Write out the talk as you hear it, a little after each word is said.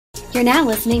You're now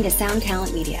listening to Sound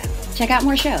Talent Media. Check out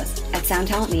more shows at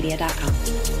soundtalentmedia.com.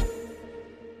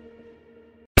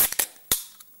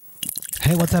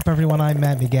 Hey, what's up, everyone? I'm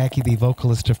Matt Migaki, the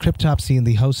vocalist of Cryptopsy and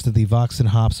the host of the Vox and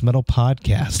Hops Metal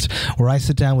Podcast, where I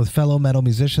sit down with fellow metal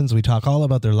musicians. We talk all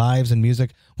about their lives and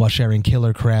music while sharing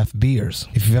killer craft beers.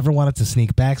 If you've ever wanted to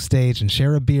sneak backstage and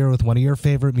share a beer with one of your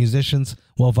favorite musicians,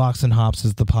 well, Vox and Hops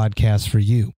is the podcast for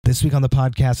you. This week on the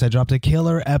podcast, I dropped a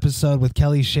killer episode with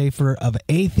Kelly Schaefer of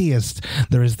Atheist.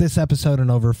 There is this episode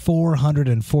and over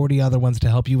 440 other ones to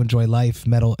help you enjoy life,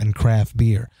 metal, and craft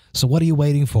beer. So what are you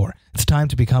waiting for? It's time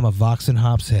to become a Vox and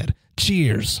Hops head.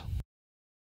 Cheers!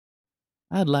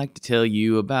 I'd like to tell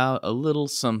you about a little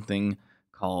something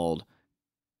called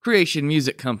Creation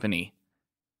Music Company.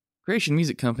 Creation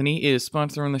Music Company is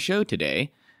sponsoring the show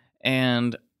today,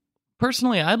 and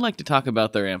personally, I'd like to talk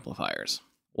about their amplifiers.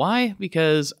 Why?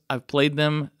 Because I've played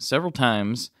them several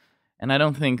times, and I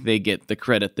don't think they get the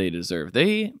credit they deserve.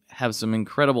 They have some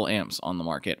incredible amps on the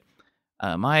market.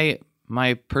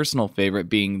 My personal favorite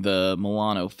being the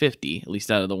Milano 50, at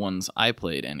least out of the ones I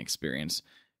played and experienced.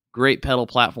 Great pedal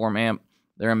platform amp.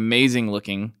 They're amazing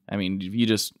looking. I mean, if you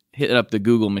just hit up the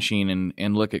Google machine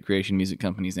and look at Creation Music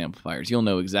Company's amplifiers, you'll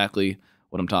know exactly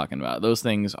what I'm talking about. Those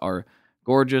things are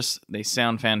gorgeous. They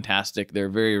sound fantastic. They're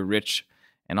very rich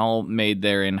and all made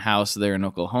there in-house there in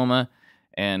Oklahoma.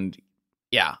 And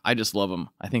yeah, I just love them.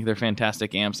 I think they're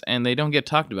fantastic amps, and they don't get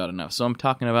talked about enough. So I'm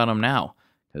talking about them now,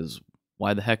 because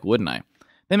why the heck wouldn't I?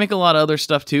 They make a lot of other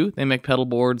stuff too. They make pedal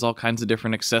boards, all kinds of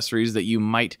different accessories that you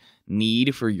might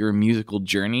need for your musical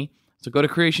journey. So go to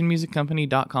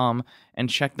creationmusiccompany.com and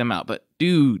check them out. But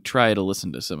do try to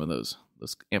listen to some of those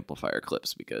amplifier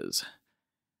clips, because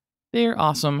they're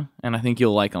awesome, and I think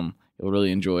you'll like them. You'll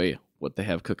really enjoy what they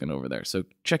have cooking over there. So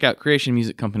check out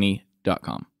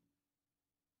creationmusiccompany.com.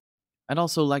 I'd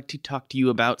also like to talk to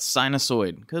you about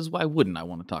Sinusoid, because why wouldn't I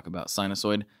want to talk about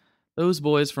Sinusoid? Those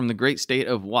boys from the great state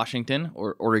of Washington,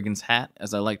 or Oregon's hat,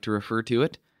 as I like to refer to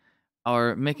it,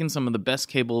 are making some of the best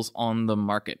cables on the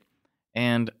market.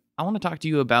 And I want to talk to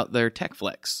you about their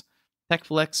TechFlex.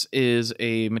 TechFlex is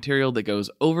a material that goes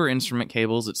over instrument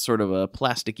cables. It's sort of a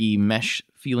plasticky mesh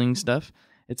feeling stuff.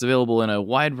 It's available in a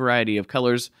wide variety of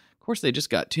colors. Of course, they just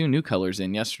got 2 new colors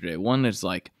in yesterday. One is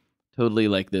like totally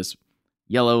like this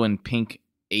yellow and pink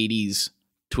 80s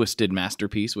twisted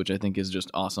masterpiece, which I think is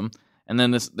just awesome. And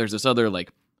then there's this other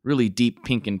like really deep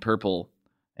pink and purple,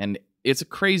 and it's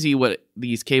crazy what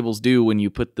these cables do when you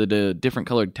put the different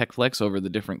colored TechFlex over the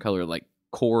different color like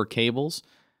core cables.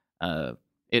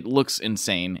 It looks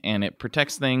insane, and it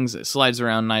protects things. It slides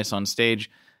around nice on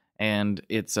stage, and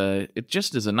it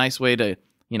just is a nice way to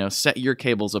set your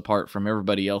cables apart from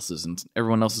everybody else's. And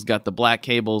everyone else has got the black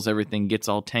cables. Everything gets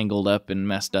all tangled up and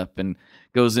messed up and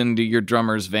goes into your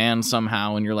drummer's van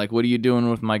somehow, and you're like, "What are you doing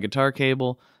with my guitar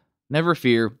cable?" Never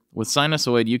fear, with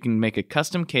Sinusoid, you can make a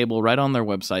custom cable right on their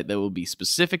website that will be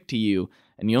specific to you,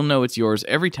 and you'll know it's yours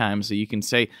every time, so you can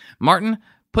say, "Martin,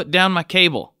 put down my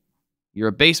cable. You're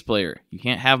a bass player. You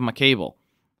can't have my cable."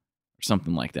 Or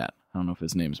something like that. I don't know if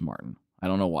his name's Martin. I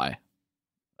don't know why.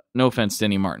 No offense to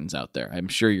any Martins out there. I'm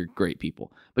sure you're great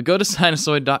people. But go to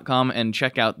sinusoid.com and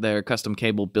check out their custom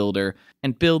cable builder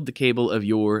and build the cable of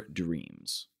your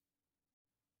dreams.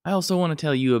 I also want to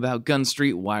tell you about Gun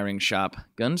Street Wiring Shop.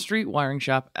 Gun Street Wiring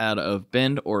Shop out of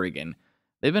Bend, Oregon.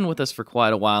 They've been with us for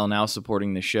quite a while now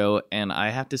supporting the show, and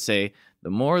I have to say, the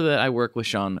more that I work with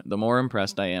Sean, the more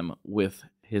impressed I am with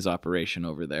his operation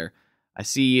over there. I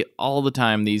see all the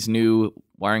time these new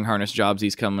wiring harness jobs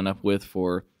he's coming up with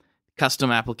for custom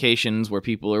applications where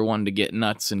people are wanting to get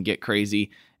nuts and get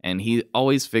crazy, and he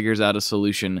always figures out a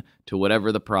solution to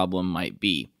whatever the problem might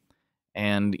be.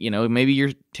 And, maybe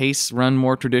your tastes run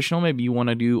more traditional. Maybe you want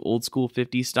to do old school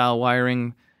 50s style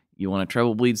wiring. You want a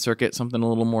treble bleed circuit, something a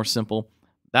little more simple.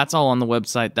 That's all on the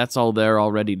website. That's all there, all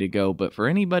ready to go. But for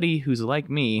anybody who's like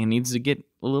me and needs to get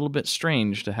a little bit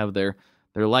strange to have their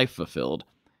life fulfilled,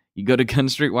 you go to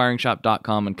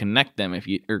gunstreetwiringshop.com and connect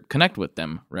with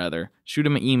them, rather. Shoot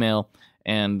them an email,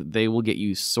 and they will get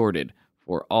you sorted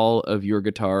for all of your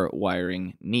guitar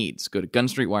wiring needs. Go to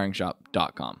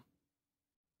gunstreetwiringshop.com.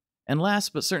 And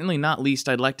last but certainly not least,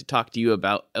 I'd like to talk to you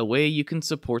about a way you can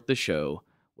support the show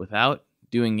without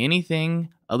doing anything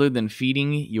other than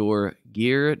feeding your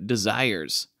gear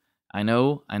desires. I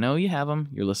know you have them.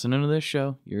 You're listening to this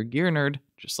show. You're a gear nerd,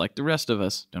 just like the rest of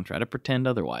us. Don't try to pretend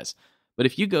otherwise. But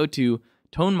if you go to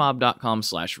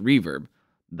tonemob.com/reverb,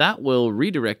 that will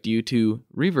redirect you to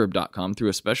reverb.com through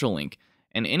a special link.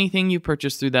 And anything you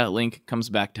purchase through that link comes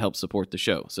back to help support the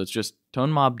show. So it's just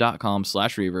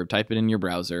tonemob.com/reverb. Type it in your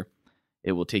browser.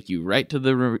 It will take you right to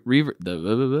the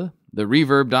the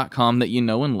reverb.com that you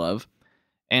know and love,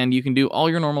 and you can do all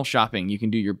your normal shopping. You can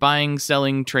do your buying,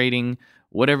 selling, trading,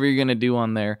 whatever you're going to do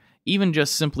on there, even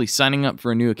just simply signing up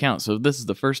for a new account. So if this is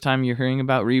the first time you're hearing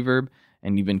about Reverb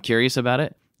and you've been curious about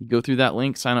it, you go through that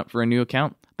link, sign up for a new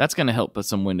account. That's going to help put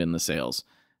some wind in the sails.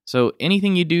 So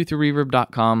anything you do through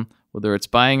reverb.com, whether it's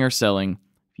buying or selling,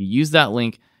 if you use that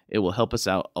link, it will help us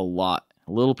out a lot.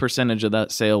 A little percentage of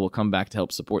that sale will come back to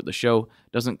help support the show.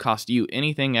 Doesn't cost you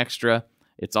anything extra.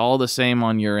 It's all the same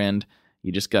on your end.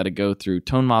 You just got to go through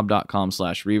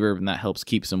tonemob.com/reverb, and that helps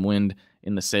keep some wind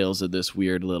in the sails of this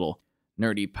weird little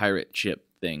nerdy pirate ship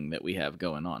thing that we have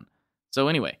going on. So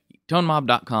anyway,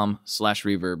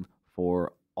 tonemob.com/reverb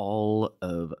for all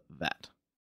of that.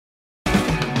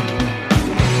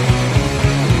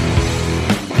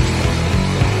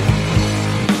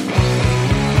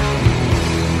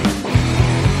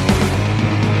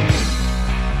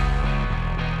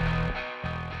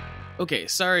 Okay,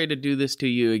 sorry to do this to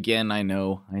you again. I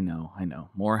know.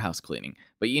 More house cleaning.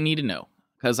 But you need to know,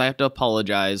 because I have to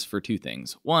apologize for two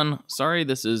things. One, sorry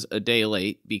this is a day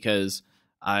late, because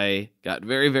I got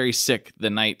very, very sick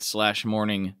the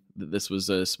night/morning that this was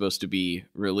supposed to be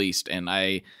released, and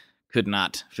I could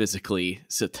not physically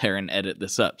sit there and edit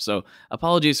this up. So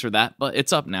apologies for that, but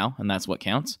it's up now, and that's what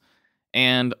counts.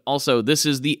 And also, this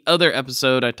is the other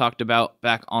episode I talked about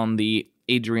back on the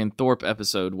Adrian Thorpe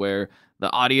episode, where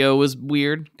the audio was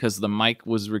weird because the mic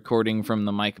was recording from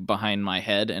the mic behind my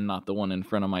head and not the one in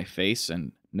front of my face,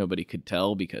 and nobody could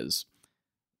tell because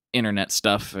internet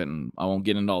stuff, and I won't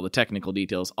get into all the technical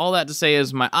details. All that to say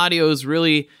is my audio is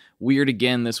really weird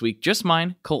again this week. Just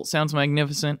mine. Colt sounds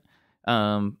magnificent.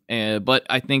 But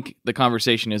I think the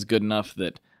conversation is good enough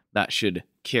that should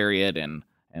carry it, and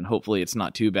hopefully it's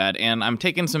not too bad. And I'm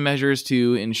taking some measures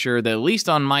to ensure that, at least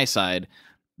on my side,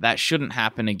 that shouldn't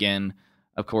happen again.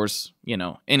 Of course,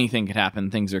 anything could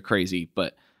happen. Things are crazy,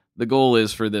 but the goal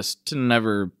is for this to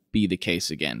never be the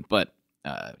case again. But,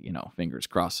 fingers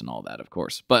crossed and all that, of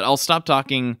course. But I'll stop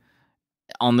talking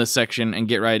on this section and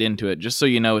get right into it. Just so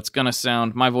you know,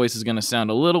 my voice is going to sound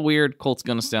a little weird. Colt's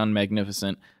going to sound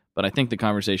magnificent, but I think the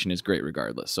conversation is great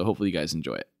regardless. So hopefully you guys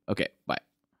enjoy it. Okay, bye.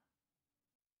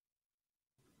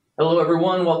 Hello,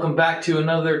 everyone. Welcome back to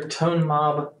another Tone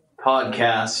Mob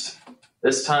podcast.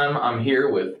 This time I'm here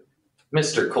with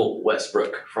Mr. Colt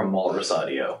Westbrook from Walrus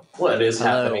Audio. What is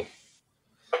happening?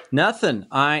 Nothing.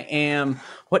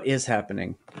 What is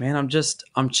happening? Man,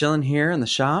 I'm chilling here in the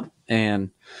shop,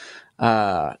 and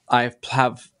I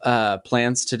have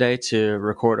plans today to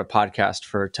record a podcast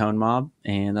for Tone Mob,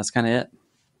 and that's kind of it.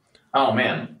 Oh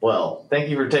man. Well, thank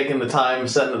you for taking the time,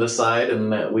 setting it aside,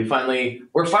 and we're finally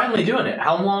doing it.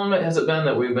 How long has it been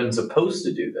that we've been supposed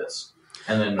to do this?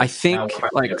 And then I think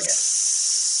like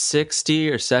 60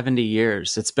 or 70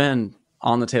 years. It's been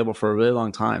on the table for a really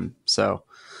long time. So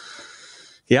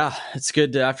yeah, it's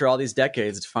good to, after all these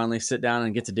decades, to finally sit down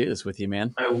and get to do this with you,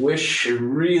 man. I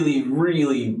really,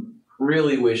 really,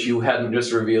 really wish you hadn't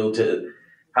just revealed to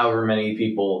however many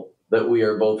people that we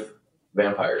are both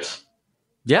vampires.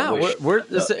 Yeah, this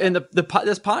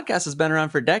podcast has been around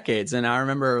for decades, and I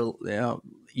remember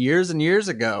years and years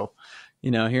ago,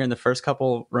 here in the first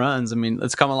couple runs. I mean,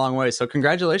 it's come a long way. So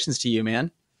congratulations to you, man.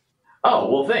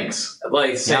 Oh, well, thanks.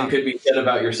 Same could be said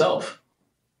about yourself.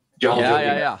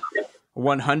 Yeah.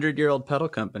 100-year-old pedal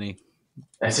company.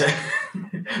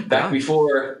 Back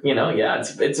before,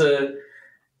 it's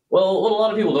what a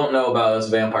lot of people don't know about us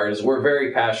vampires. We're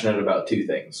very passionate about two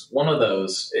things. One of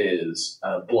those is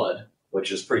blood,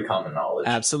 which is pretty common knowledge.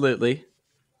 Absolutely.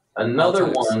 Another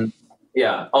one,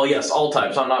 yeah. Oh, yes, all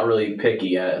types. I'm not really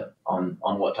picky on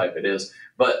what type it is,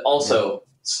 but also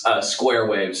square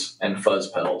waves and fuzz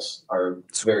pedals are a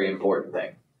very important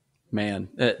thing. Man,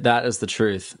 that is the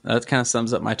truth. That kind of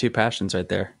sums up my two passions right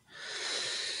there.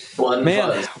 Blood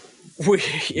and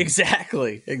fuzz.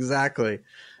 Exactly.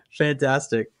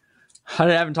 Fantastic. I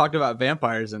haven't talked about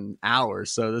vampires in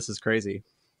hours, so this is crazy.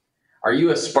 Are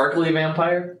you a sparkly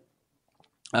vampire?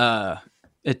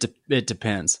 It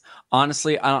depends.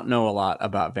 Honestly, I don't know a lot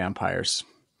about vampires.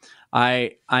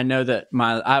 I know that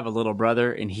I have a little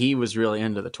brother, and he was really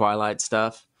into the Twilight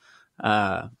stuff.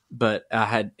 But I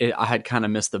had kind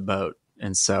of missed the boat,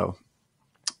 and so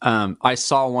I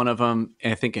saw one of them,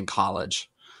 I think, in college,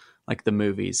 like the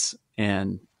movies,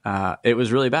 and it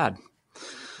was really bad.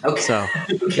 Okay. So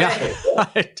yeah,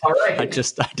 all right. I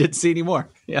didn't see any more.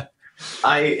 Yeah.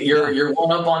 You're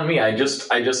one up on me. I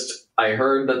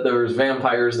heard that there's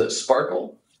vampires that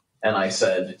sparkle, and I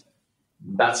said,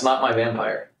 that's not my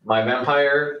vampire. My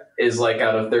vampire is like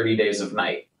out of 30 Days of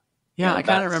Night. Yeah, I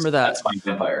kind of remember that. That's my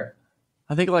vampire.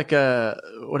 I think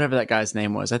whatever that guy's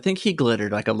name was. I think he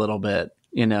glittered like a little bit.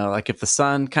 like if the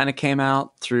sun kind of came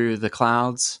out through the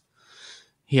clouds,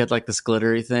 he had like this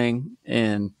glittery thing.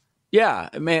 And yeah,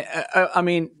 I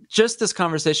mean, just this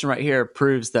conversation right here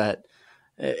proves that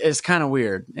it's kind of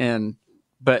weird. And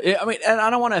I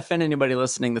don't want to offend anybody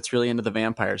listening that's really into the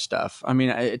vampire stuff. I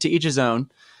mean, to each his own,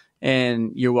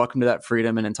 and you're welcome to that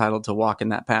freedom and entitled to walk in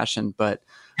that passion, but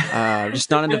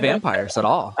just not into vampires at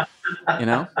all,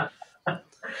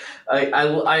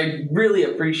 I really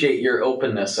appreciate your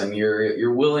openness and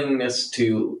your willingness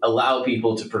to allow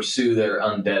people to pursue their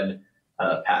undead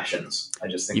passions. I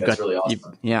just think that's really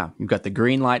awesome. You've got the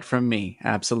green light from me.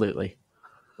 Absolutely.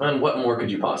 And what more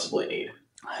could you possibly need?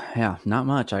 Yeah, not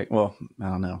much. I don't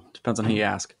know. Depends on who you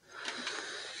ask.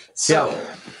 So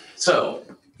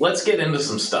let's get into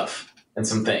some stuff and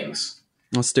some things.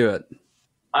 Let's do it.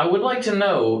 I would like to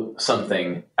know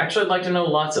something. Actually, I'd like to know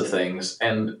lots of things.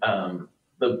 And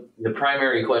the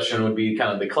primary question would be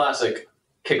kind of the classic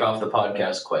kick off the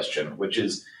podcast question, which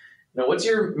is, what's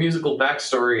your musical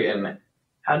backstory and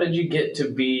how did you get to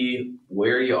be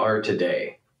where you are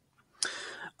today?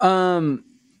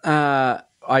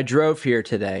 I drove here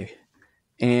today,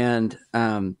 and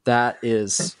that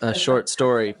is a short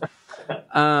story.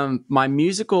 My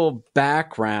musical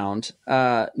background.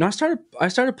 I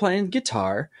started playing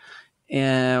guitar,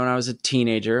 and when I was a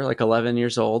teenager, like 11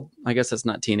 years old. I guess that's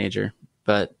not teenager,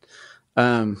 but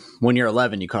when you're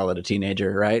 11, you call it a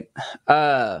teenager, right?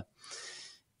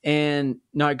 And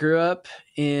no, I grew up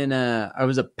in. I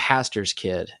was a pastor's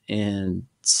kid in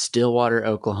Stillwater,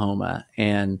 Oklahoma,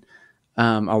 and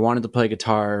I wanted to play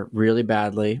guitar really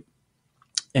badly.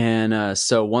 And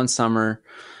so one summer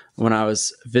when I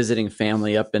was visiting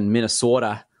family up in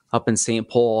Minnesota, up in St.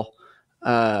 Paul,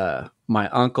 my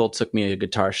uncle took me to a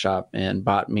guitar shop and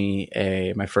bought me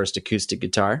my first acoustic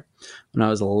guitar when I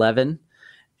was 11.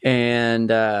 And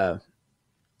taught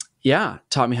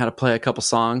me how to play a couple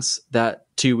songs that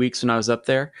 2 weeks when I was up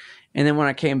there. And then when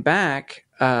I came back,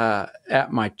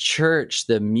 at my church,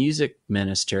 the music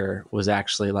minister was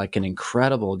actually like an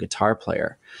incredible guitar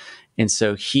player. And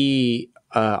so he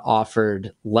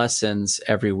offered lessons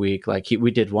every week. Like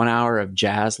we did 1 hour of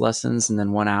jazz lessons and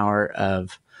then 1 hour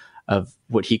of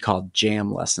what he called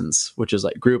jam lessons, which is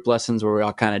like group lessons where we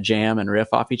all kind of jam and riff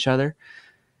off each other.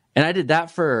 And I did that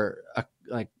for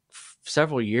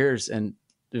several years. And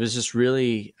it was just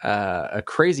really a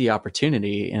crazy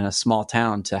opportunity in a small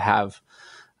town to have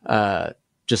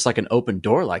just like an open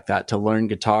door like that to learn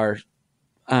guitar.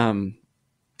 And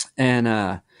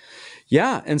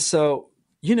so,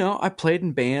 I played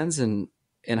in bands in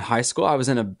high school. I was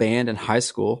in a band in high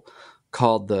school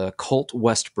called the Colt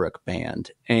Westbrook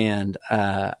Band. And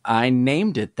I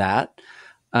named it that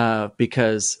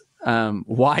because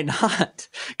why not?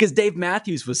 Because Dave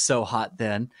Matthews was so hot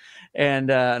then.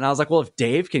 And I was like, well, if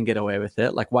Dave can get away with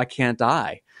it, like, why can't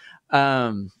I?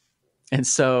 And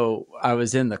so I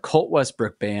was in the Colt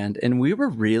Westbrook Band, and we were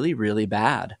really, really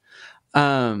bad.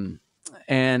 I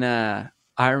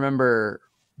remember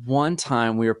one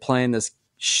time we were playing this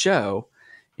show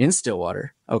in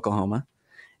Stillwater, Oklahoma,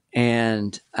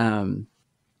 and I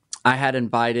had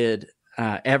invited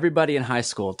everybody in high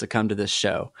school to come to this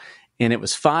show. And it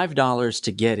was $5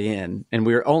 to get in, and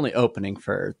we were only opening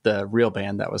for the real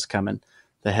band that was coming,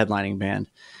 the headlining band.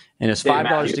 And it was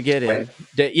 $5 to get in.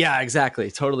 Right? Yeah, exactly.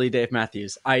 Totally Dave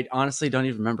Matthews. I honestly don't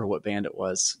even remember what band it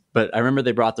was, but I remember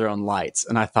they brought their own lights,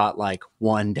 and I thought, like,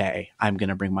 one day I'm going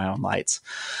to bring my own lights.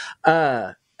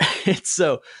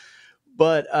 So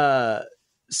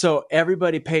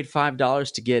everybody paid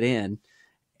 $5 to get in,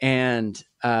 and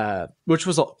which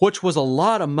was a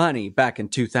lot of money back in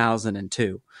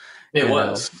 2002. It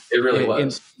was. It really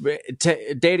was.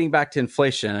 Dating back to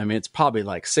inflation, I mean, it's probably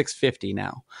like $6.50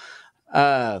 now.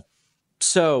 And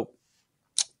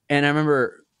I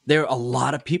remember there were a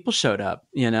lot of people showed up,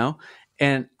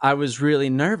 and I was really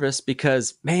nervous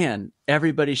because, man,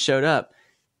 everybody showed up,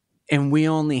 and we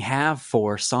only have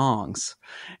 4 songs,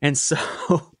 and so.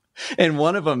 And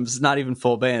one of them's not even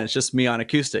full band; it's just me on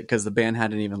acoustic because the band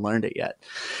hadn't even learned it yet,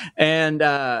 and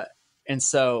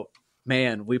so.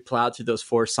 Man, we plowed through those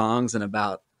 4 songs in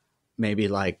about maybe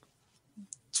like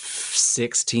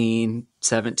 16,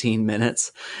 17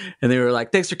 minutes. And they were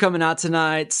like, thanks for coming out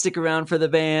tonight. Stick around for the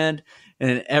band.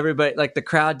 And everybody, like the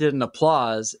crowd didn't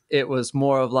applause. It was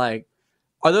more of like,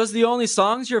 are those the only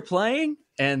songs you're playing?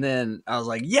 And then I was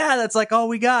like, yeah, that's like all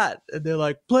we got. And they're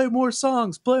like, play more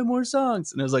songs. And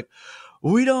I was like,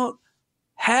 we don't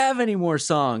have any more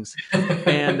songs.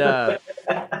 And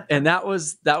that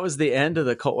was the end of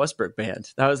the Colt Westbrook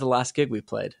Band. That was the last gig we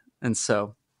played. And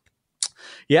so,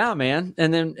 yeah, man.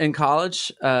 And then in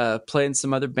college, played in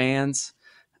some other bands.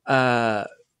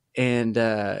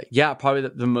 Probably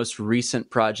the most recent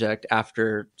project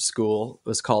after school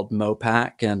was called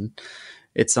Mopac, and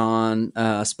it's on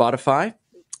Spotify,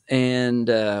 and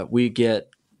we get,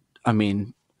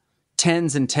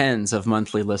 tens and tens of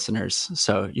monthly listeners.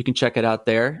 So you can check it out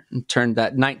there and turn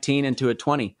that 19 into a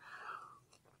 20.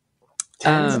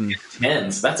 Tens and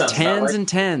tens. That sounds tens about and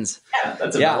tens. Yeah,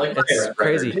 that's about like it's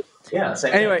crazy. Yeah.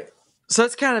 Same Anyway, thing. so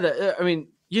that's kind of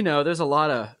there's a lot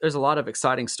of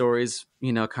exciting stories,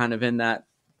 kind of in that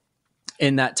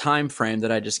time frame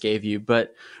that I just gave you.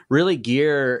 But really,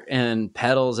 gear and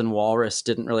pedals and Walrus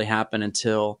didn't really happen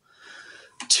until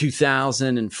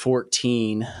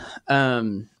 2014.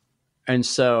 And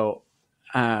so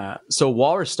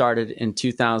Walrus started in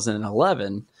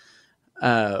 2011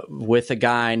 with a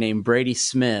guy named Brady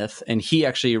Smith, and he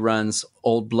actually runs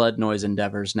Old Blood Noise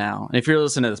Endeavors now. And if you're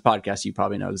listening to this podcast, you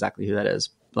probably know exactly who that is,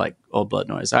 like Old Blood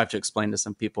Noise. I have to explain to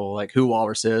some people like who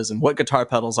Walrus is and what guitar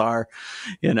pedals are.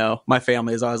 My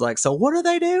family is always like, so what do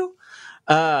they do?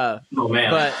 Oh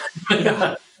man, but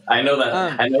I know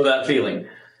that. I know that feeling.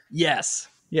 Yes.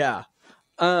 Yeah.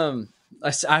 I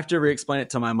have to re-explain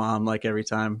it to my mom like every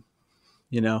time,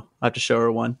 I have to show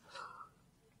her one.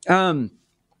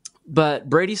 But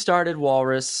Brady started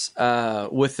Walrus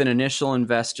with an initial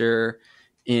investor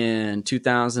in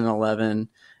 2011,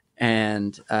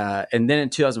 and then in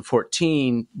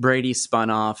 2014, Brady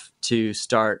spun off to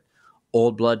start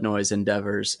Old Blood Noise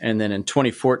Endeavors, and then in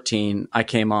 2014, I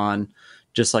came on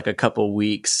just like a couple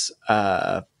weeks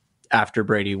after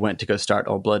Brady went to go start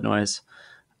Old Blood Noise.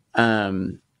 I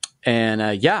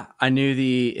knew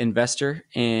the investor,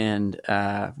 and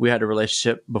we had a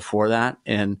relationship before that,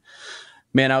 and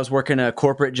man, I was working a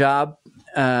corporate job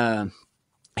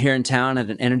here in town at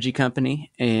an energy company,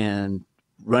 and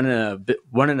running a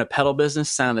pedal business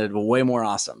sounded way more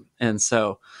awesome. And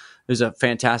so it was a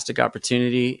fantastic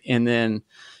opportunity. And then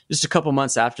just a couple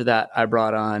months after that, I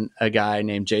brought on a guy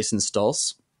named Jason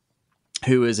Stulz,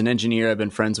 who is an engineer I've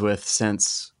been friends with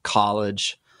since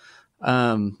college.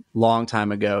 Long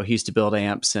time ago. He used to build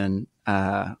amps, and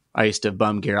I used to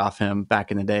bum gear off him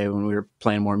back in the day when we were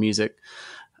playing more music.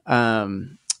 So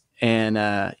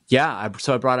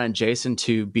I brought on Jason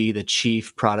to be the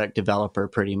chief product developer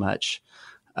pretty much.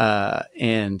 I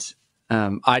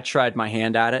tried my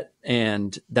hand at it,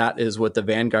 and that is what the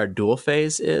Vanguard dual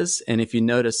phase is. And if you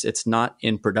notice, it's not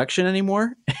in production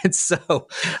anymore. And so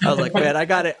I was like, man, I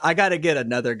gotta get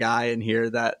another guy in here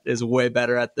that is way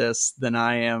better at this than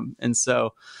I am. And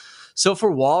so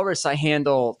for Walrus, I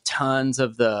handle tons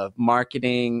of the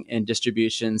marketing and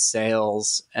distribution,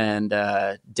 sales, and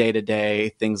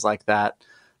day-to-day things like that,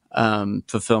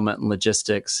 fulfillment and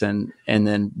logistics. And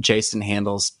then Jason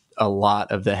handles a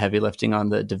lot of the heavy lifting on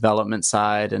the development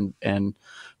side and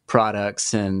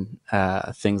products and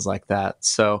things like that.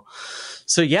 So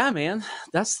yeah, man,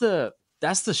 that's the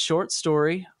short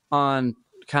story on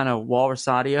kind of Walrus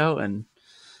Audio. And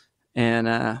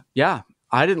I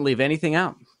didn't leave anything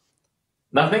out.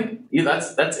 Nothing? Yeah,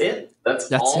 that's it.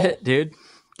 That's all? It, dude.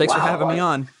 Thanks for having me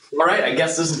on. All right, I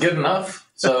guess this is good enough.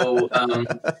 So,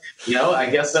 I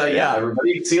guess,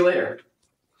 everybody, see you later.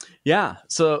 Yeah.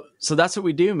 So that's what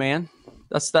we do, man.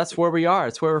 That's where we are.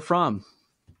 It's where we're from.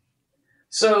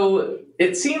 So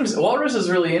it seems Walrus is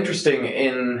really interesting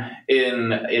in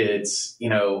its,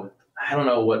 I don't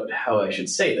know how I should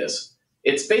say this.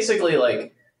 It's basically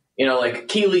like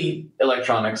Keeley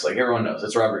Electronics, like everyone knows,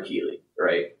 it's Robert Keeley.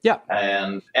 Right. Yeah.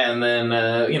 And then,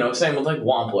 same with like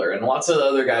Wampler and lots of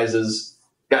other guys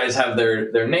have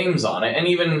their names on it. And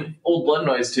even Old Blood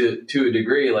Noise to a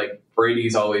degree, like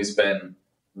Brady's always been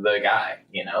the guy,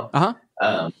 Uh-huh.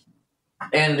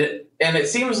 And it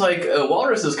seems like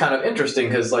Walrus is kind of interesting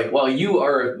because like, while you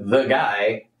are the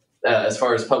guy, as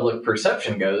far as public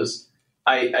perception goes,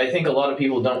 I think a lot of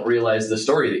people don't realize the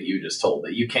story that you just told,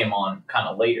 that you came on kind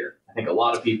of later. I think a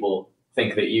lot of people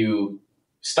think that you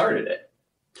started it.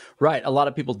 Right. A lot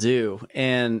of people do.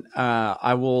 And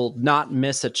I will not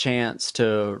miss a chance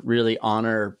to really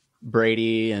honor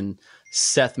Brady and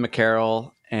Seth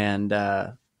McCarroll and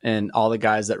all the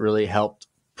guys that really helped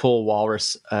pull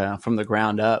Walrus from the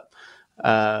ground up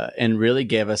and really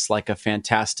gave us like a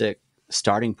fantastic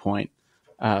starting point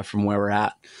from where we're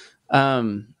at.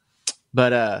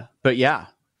 But yeah,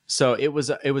 so it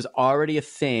was already a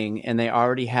thing, and they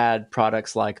already had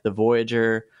products like the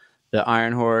Voyager, the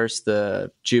Iron Horse,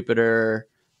 the Jupiter,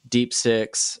 Deep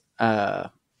Six,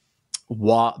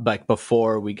 like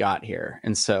before we got here.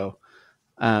 And so,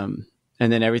 and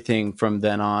then everything from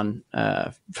then on,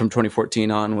 from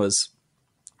 2014 on was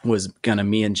kind of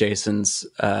me and Jason's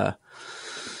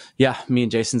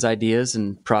ideas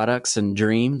and products and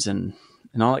dreams. And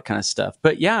and all that kind of stuff.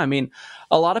 But yeah, I mean,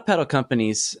 a lot of pedal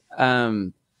companies,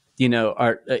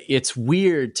 it's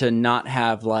weird to not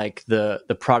have like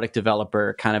the product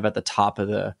developer kind of at the top of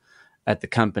the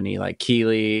company. Like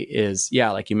Keeley is,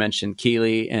 like you mentioned,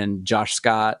 Keeley and Josh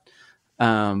Scott,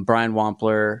 Brian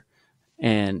Wampler,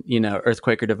 and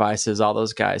Earthquaker Devices, all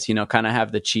those guys, kind of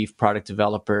have the chief product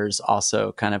developers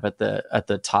also kind of at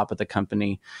the top of the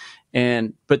company.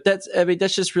 But that's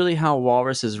just really how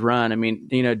Walrus is run. I mean,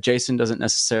 Jason doesn't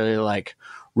necessarily like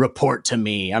report to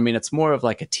me. I mean, it's more of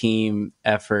like a team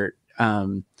effort,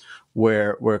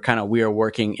 where we are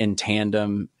working in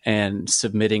tandem and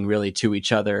submitting really to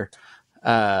each other,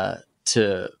 for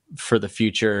the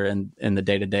future and the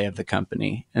day-to-day of the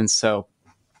company. And so,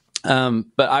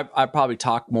 but I probably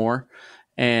talk more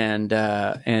and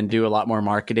do a lot more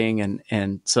marketing.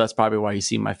 And so that's probably why you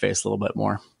see my face a little bit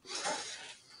more.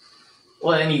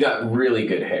 Well, and you got really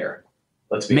good hair.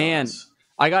 Let's be honest.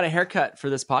 I got a haircut for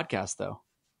this podcast though.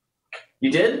 You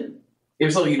did?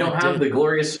 So you don't have the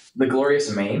glorious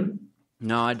mane?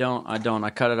 No, I don't. I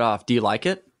cut it off. Do you like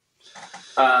it?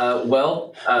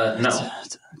 No.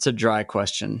 It's a dry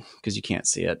question because you can't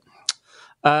see it.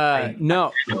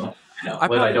 No.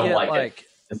 I don't like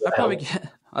it.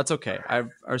 That's okay. I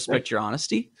respect your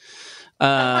honesty.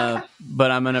 But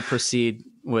I'm going to proceed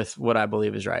with what I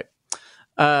believe is right.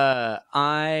 I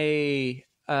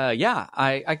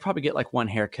probably get like one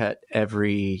haircut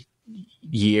every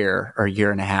year or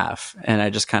year and a half, and I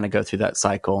just kind of go through that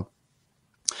cycle.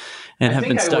 And have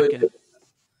been stuck in.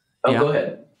 Oh,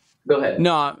 yeah. Go ahead.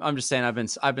 No, I'm just saying I've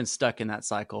been stuck in that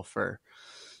cycle for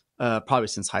probably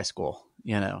since high school.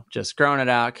 Just growing it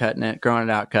out, cutting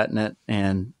it,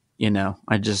 and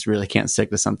I just really can't stick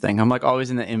to something. I'm like always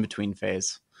in the in between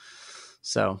phase.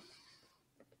 So.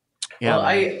 Yeah,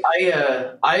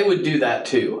 well, I would do that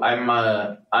too. I'm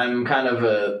kind of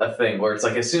a thing where it's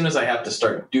like as soon as I have to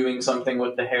start doing something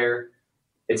with the hair,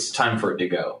 it's time for it to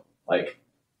go. Like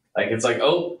it's like,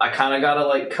 oh, I kind of gotta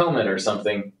like comb it or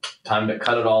something. Time to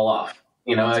cut it all off.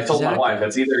 I told my wife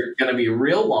it's either gonna be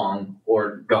real long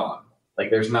or gone. Like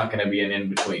there's not gonna be an in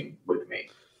between with me.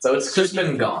 So it's just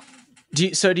been gone. Do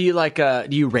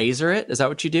you razor it? Is that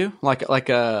what you do? Like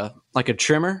a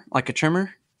trimmer,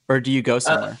 or do you go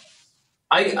somewhere?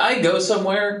 I go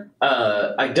somewhere.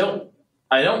 I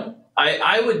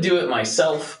would do it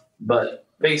myself, but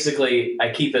basically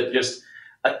I keep it just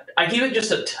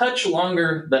a touch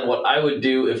longer than what I would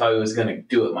do if I was going to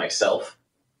do it myself.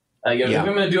 If I'm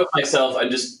going to do it myself, I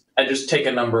just take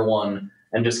a number one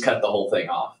and just cut the whole thing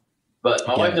off. But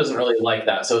my wife doesn't really like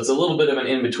that, so it's a little bit of an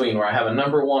in between where I have a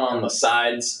number one on the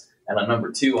sides and a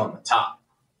number two on the top,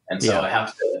 and so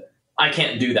I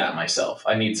can't do that myself.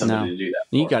 I need somebody to do that.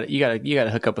 You got to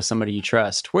hook up with somebody you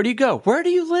trust. Where do you go? Where do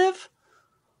you live?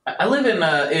 I live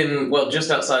in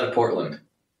just outside of Portland.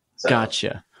 So.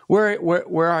 Gotcha. Where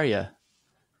are you?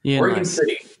 Oregon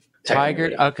City.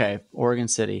 Tiger. Okay, Oregon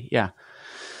City. Yeah.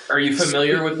 Are you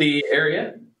familiar with the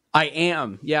area? I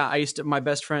am. Yeah, my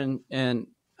best friend and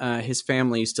his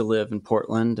family used to live in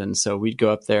Portland, and so we'd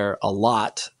go up there a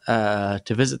lot to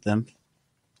visit them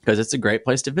because it's a great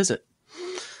place to visit.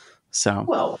 So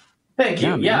well, thank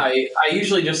you. Yeah, I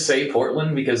usually just say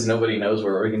Portland because nobody knows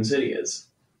where Oregon City is.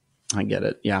 I get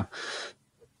it. Yeah.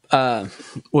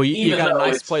 Well, you got a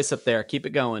nice place up there. Keep it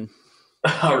going.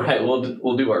 All right,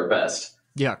 we'll do our best.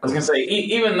 Yeah, cool. I was gonna say,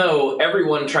 even though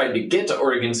everyone tried to get to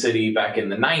Oregon City back in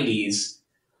the '90s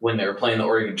when they were playing the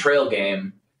Oregon Trail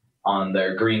game on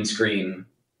their green screen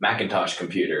Macintosh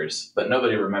computers, but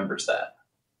nobody remembers that.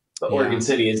 But Oregon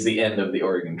City is the end of the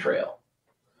Oregon Trail.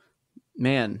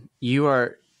 Man, you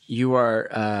are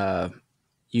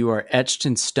etched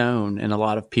in stone in a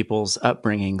lot of people's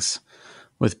upbringings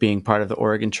with being part of the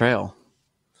Oregon Trail.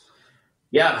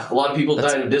 Yeah, a lot of people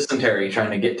died of dysentery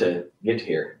trying to get to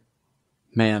here.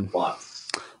 Man, lots.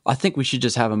 I think we should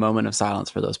just have a moment of silence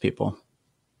for those people.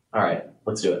 All right,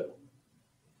 let's do it.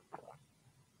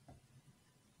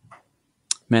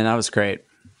 Man, that was great.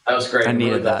 That was great. I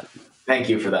needed that. Thank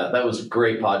you for that. That was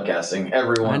great podcasting.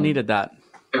 I needed that.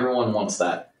 Everyone wants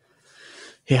that.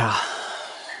 Yeah.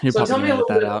 You're probably going to edit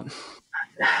that out.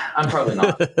 I'm probably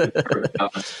not.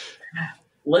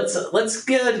 Let's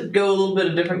go a little bit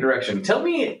of different direction. Tell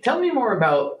me more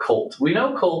about Colt. We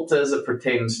know Colt as it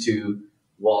pertains to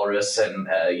Walrus, and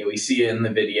we see you in the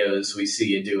videos. We see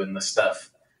you doing the stuff.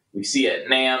 We see you at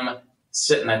NAMM,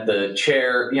 sitting at the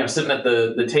chair, sitting at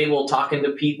the table, talking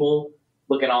to people,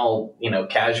 looking all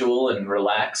casual and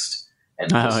relaxed, and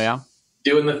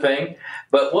doing the thing.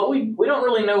 But what we don't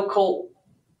really know Colt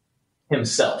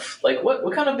himself. Like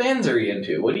what kind of bands are you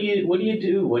into? What do you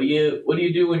do? What do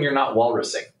you do when you're not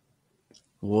walrusing?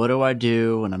 What do I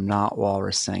do when I'm not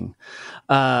walrusing?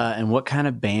 And what kind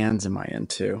of bands am I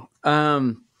into?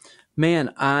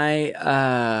 Man,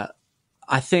 I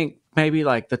think maybe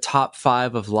like the top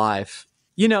 5 of life.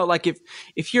 You know, like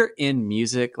if you're in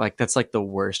music, like that's like the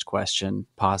worst question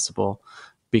possible,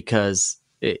 because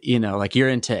you know, like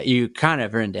you kind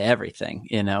of are into everything,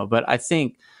 you know. But I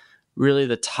think really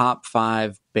the top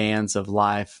 5 bands of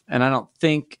life, and I don't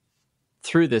think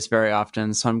through this very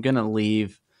often, so I'm gonna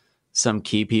leave some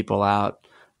key people out.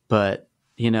 But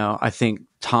you know, I think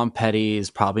Tom Petty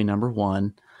is probably number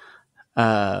 1.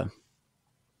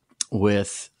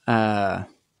 With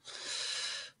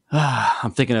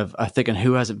I'm thinking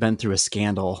who hasn't been through a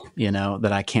scandal, you know,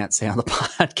 that I can't say on the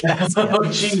podcast. Oh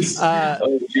jeez.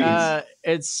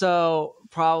 And so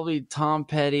probably Tom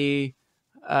Petty.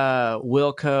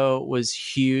 Wilco was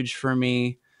huge for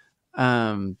me.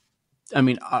 Radiohead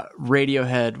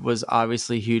was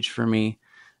obviously huge for me.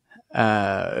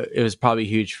 It was probably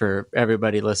huge for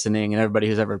everybody listening and everybody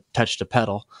who's ever touched a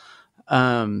pedal.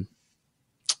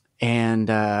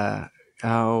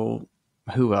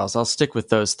 Who else? I'll stick with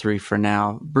those 3 for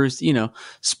now. Bruce, you know,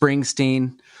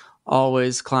 Springsteen,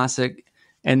 always classic.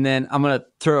 And then I'm going to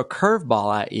throw a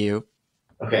curveball at you.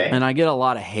 Okay. And I get a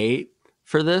lot of hate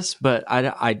for this, but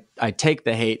I take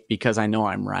the hate because I know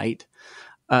I'm right.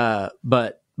 But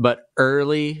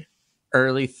early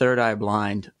Third Eye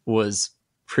Blind was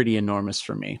pretty enormous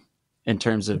for me in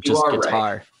terms of just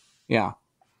guitar. Right. Yeah.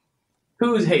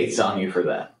 Who hates on you for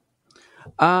that?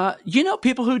 You know,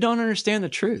 people who don't understand the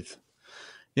truth,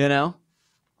 you know,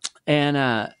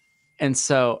 and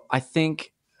so I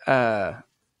think, there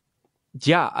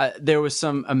was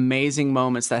some amazing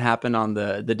moments that happened on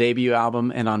the debut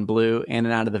album and on Blue and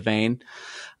Out of the Vein.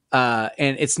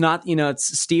 And it's not, you know,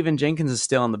 it's Stephen Jenkins is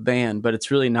still in the band, but it's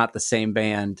really not the same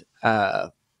band,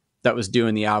 that was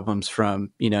doing the albums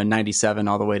from, you know, 97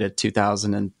 all the way to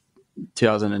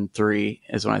 2003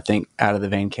 is when I think Out of the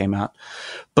Vein came out.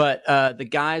 But the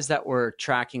guys that were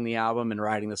tracking the album and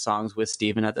writing the songs with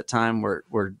Steven at the time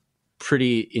were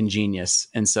pretty ingenious.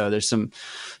 And so there's some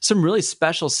really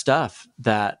special stuff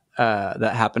that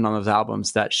happened on those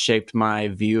albums that shaped my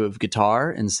view of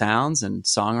guitar and sounds and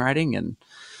songwriting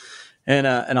and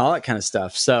all that kind of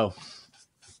stuff. So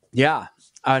yeah,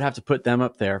 I would have to put them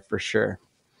up there for sure.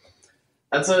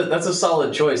 That's a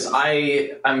solid choice.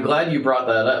 I'm glad you brought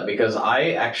that up because I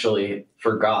actually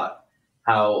forgot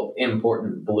how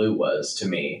important Blue was to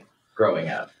me growing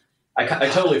up. I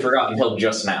totally forgot until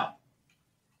just now.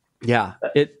 Yeah,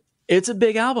 it's a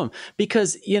big album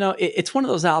because, you know, it's one of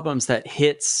those albums that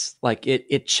hits, like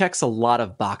it checks a lot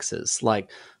of boxes.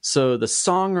 Like, so the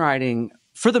songwriting,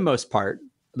 for the most part,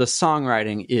 the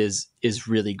songwriting is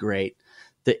really great.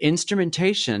 The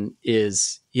instrumentation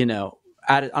is, you know,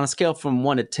 on a scale from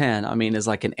 1 to 10, I mean, is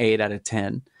like an 8 out of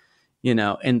 10, you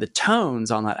know, and the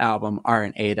tones on that album are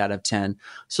an 8 out of 10.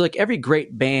 So like every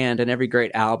great band and every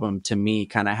great album to me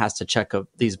kind of has to check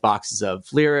these boxes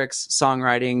of lyrics,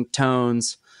 songwriting,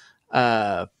 tones,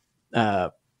 you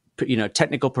know,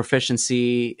 technical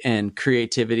proficiency and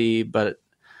creativity, but,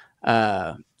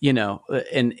 you know,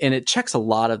 and it checks a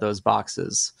lot of those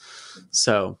boxes.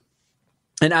 So,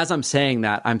 and as I'm saying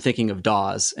that, I'm thinking of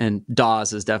Dawes, and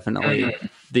Dawes is definitely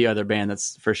the other band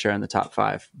that's for sure in the top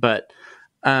 5. But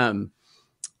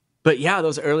yeah,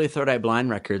 those early Third Eye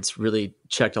Blind records really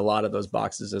checked a lot of those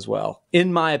boxes as well,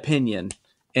 in my opinion,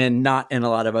 and not in a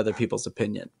lot of other people's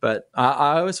opinion. But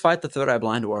I always fight the Third Eye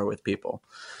Blind war with people.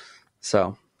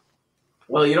 So,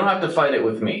 well, you don't have to fight it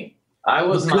with me. I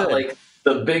was not like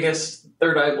the biggest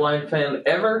Third Eye Blind fan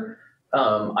ever.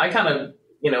 I kind of,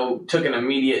 you know, took an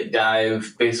immediate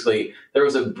dive. Basically, there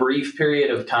was a brief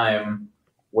period of time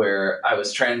where I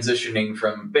was transitioning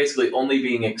from basically only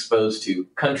being exposed to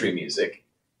country music.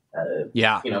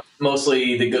 You know,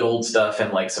 mostly the good old stuff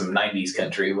and like some 90s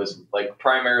country was like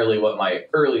primarily what my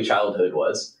early childhood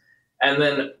was. And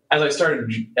then as I started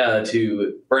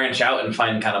to branch out and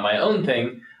find kind of my own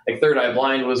thing, like Third Eye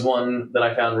Blind was one that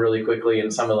I found really quickly,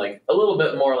 and some of like a little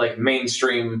bit more like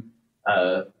mainstream,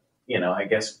 you know, I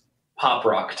guess pop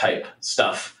rock type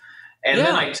stuff. And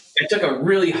then I took a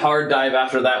really hard dive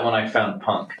after that when I found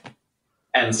punk.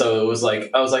 And so it was like,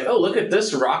 I was like, oh, look at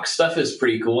this rock stuff is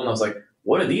pretty cool. And I was like,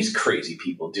 what are these crazy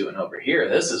people doing over here?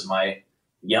 This is my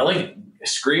yelling,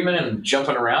 screaming and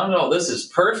jumping around. Oh, this is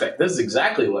perfect. This is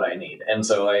exactly what I need. And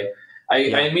so I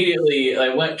immediately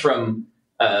went from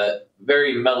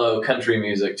very mellow country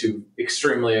music to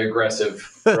extremely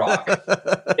aggressive rock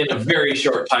in a very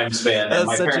short time span.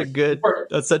 That's such a good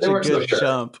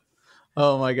jump.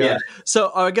 Oh my God. Yeah.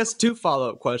 So I guess 2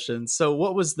 follow-up questions. So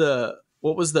what was the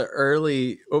what was the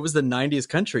 90s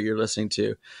country you're listening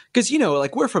to? Because,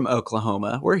 like we're from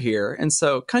Oklahoma, we're here. And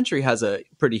so country has a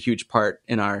pretty huge part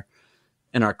in our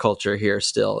culture here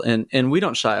still. And we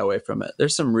don't shy away from it.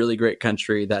 There's some really great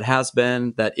country that has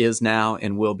been, that is now,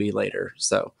 and will be later.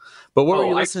 So, but what were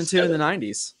you listening to in the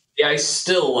 90s? Yeah, I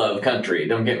still love country.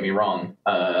 Don't get me wrong.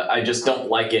 I just don't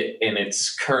like it in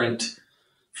its current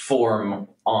form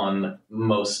on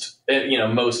most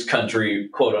country,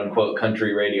 quote unquote,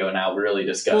 country radio now really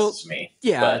disgusts me.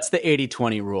 Yeah, but it's the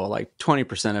 80-20 rule. Like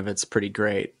 20% of it's pretty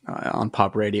great on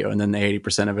pop radio, and then the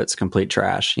 80% of it's complete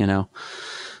trash,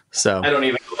 So I don't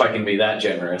even know if I can be that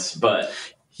generous, but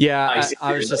yeah,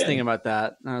 I was just thinking about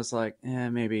that. I was like,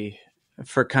 maybe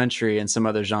for country and some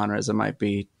other genres, it might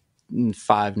be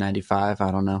 5.95.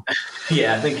 I don't know.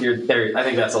 Yeah, I think you're there. I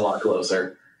think that's a lot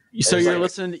closer. So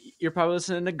you're probably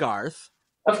listening to Garth.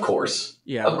 Of course.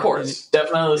 Yeah. Of course.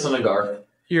 Definitely listen to Garth.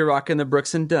 You're rocking the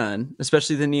Brooks and Dunn,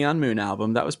 especially the Neon Moon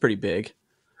album. That was pretty big.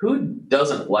 Who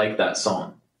doesn't like that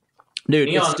song? Dude,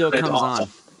 Neon it still comes awesome.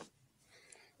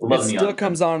 on. It still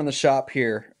comes on in the shop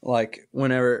here. Like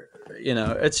whenever,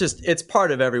 it's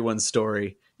part of everyone's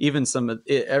story, even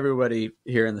everybody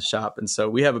here in the shop. And so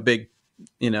we have a big,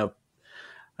 do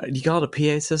you call it a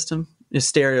PA system? A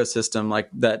stereo system like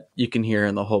that you can hear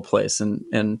in the whole place,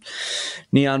 and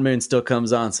Neon Moon still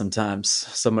comes on sometimes.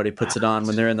 Somebody puts it on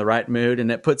when they're in the right mood, and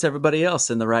it puts everybody else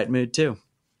in the right mood too.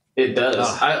 It does.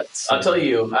 I'll tell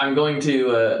you, I'm going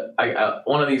to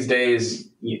one of these days.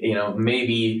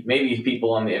 Maybe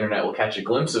people on the internet will catch a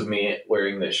glimpse of me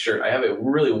wearing this shirt. I have a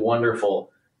really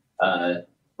wonderful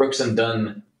Brooks and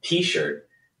Dunn T-shirt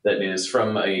that is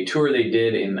from a tour they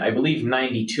did in, I believe,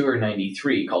 92 or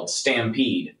 93 called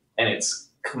Stampede. And it's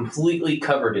completely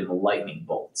covered in lightning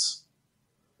bolts.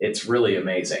 It's really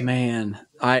amazing. Man,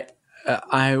 I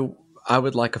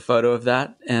would like a photo of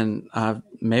that, and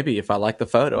maybe if I like the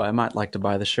photo, I might like to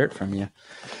buy the shirt from you.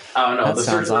 Oh no, the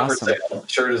shirt's not awesome. For sale. The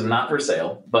shirt is not for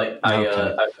sale, but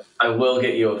okay. I will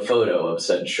get you a photo of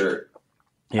said shirt.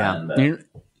 Yeah, and,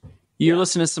 you're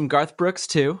listening to some Garth Brooks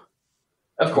too.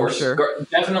 Of course, sure.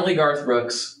 Definitely Garth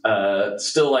Brooks.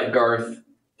 Still like Garth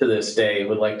to this day.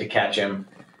 Would like to catch him.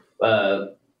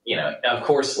 Of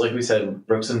course, like we said,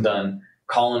 Brooks and Dunn.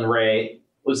 Colin Ray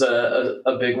was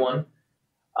a big one.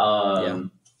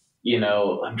 I'm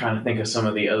trying to think of some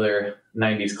of the other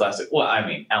 90s classic. Well, I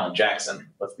mean, Alan Jackson,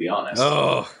 let's be honest.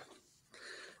 Oh,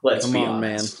 Come on,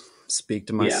 man. Speak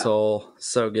to my soul.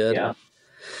 So good. Yeah.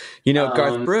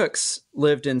 Garth Brooks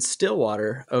lived in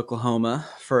Stillwater, Oklahoma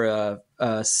for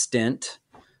a stint.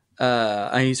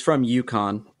 He's from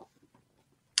Yukon,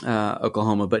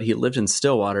 Oklahoma, but he lived in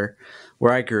Stillwater,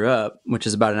 where I grew up, which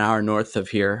is about an hour north of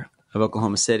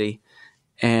Oklahoma City.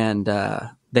 And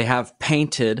they have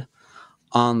painted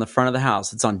on the front of the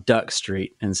house. It's on Duck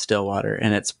Street in Stillwater,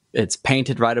 and it's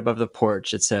painted right above the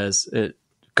porch. It says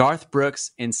Garth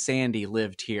Brooks and Sandy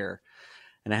lived here,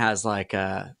 and it has like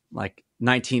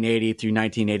 1980 through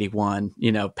 1981,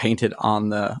 painted on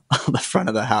the front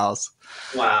of the house.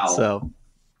 Wow. So,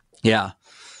 yeah.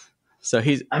 So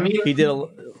he did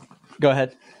go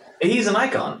ahead. He's an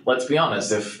icon. Let's be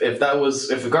honest. If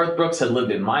Garth Brooks had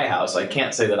lived in my house, I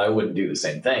can't say that I wouldn't do the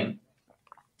same thing.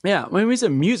 Yeah. I mean, he's a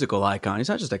musical icon. He's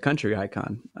not just a country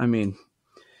icon. I mean,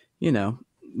 he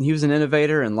was an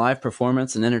innovator in live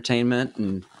performance and entertainment,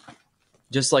 and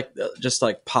just like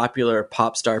popular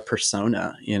pop star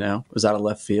persona, was out of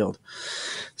left field.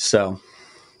 So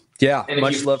yeah. And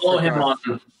if you follow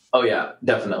him oh yeah,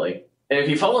 definitely. And if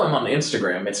you follow him on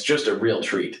Instagram, it's just a real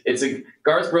treat.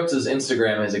 Garth Brooks'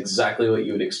 Instagram is exactly what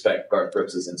you would expect Garth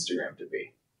Brooks' Instagram to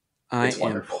be. I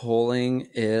am pulling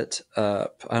it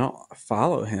up. I don't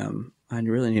follow him. I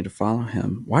really need to follow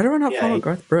him. Why do I not follow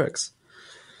Garth Brooks?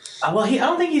 Well, I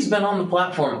don't think he's been on the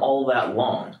platform all that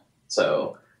long.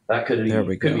 So that could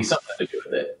be something to do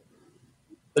with it.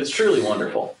 But it's truly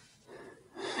wonderful.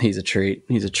 He's a treat.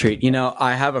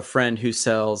 I have a friend who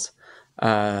sells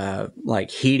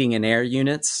like heating and air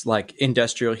units, like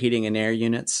industrial heating and air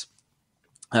units,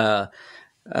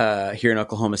 here in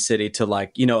Oklahoma City to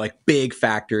like big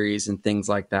factories and things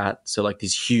like that. So like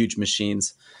these huge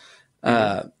machines,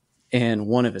 and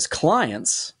one of his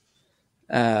clients,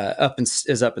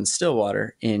 is up in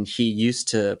Stillwater, and he used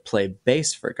to play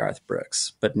bass for Garth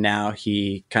Brooks, but now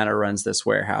he kind of runs this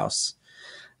warehouse.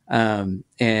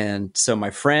 And so my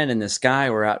friend and this guy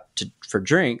were out for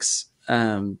drinks,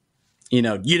 doing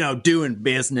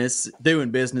business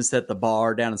at the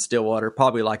bar down in Stillwater,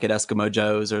 probably like at Eskimo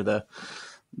Joe's or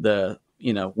the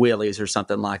Willie's or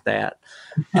something like that.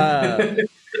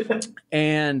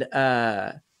 And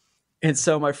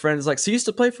so my friend is like, so you used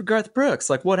to play for Garth Brooks.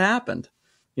 Like, what happened?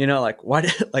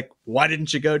 why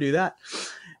didn't you go do that?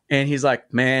 And he's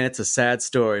like, man, it's a sad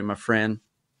story, my friend.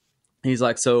 He's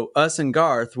like, so us and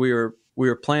Garth, we were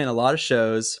playing a lot of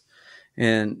shows,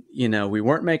 and, we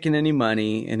weren't making any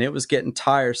money, and it was getting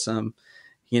tiresome,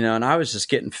 and I was just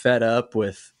getting fed up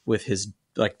with his,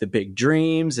 like, the big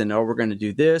dreams, and, oh, we're going to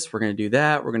do this, we're going to do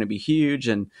that, we're going to be huge.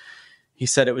 And he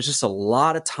said it was just a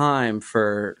lot of time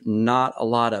for not a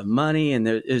lot of money. And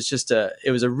it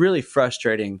was a really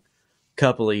frustrating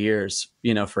couple of years,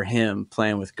 for him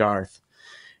playing with Garth.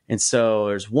 And so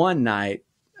there's one night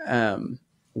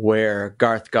where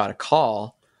Garth got a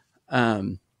call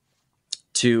to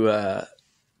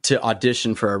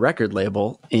audition for a record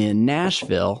label in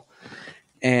Nashville.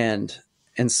 And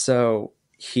so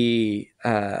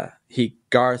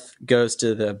Garth goes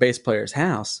to the bass player's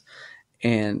house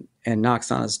and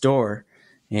knocks on his door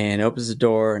and opens the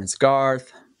door, and it's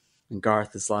Garth. And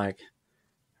Garth is like,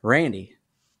 Randy,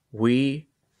 we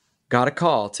got a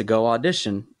call to go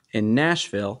audition in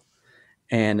Nashville,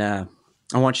 and I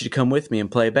want you to come with me and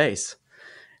play bass.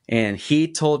 And he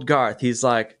told Garth, he's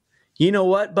like, you know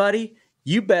what, buddy?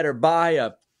 You better buy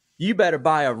a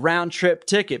round trip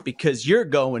ticket because you're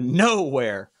going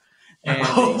nowhere. And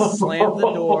he slammed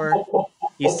the door.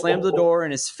 He slammed the door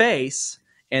in his face,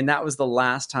 and that was the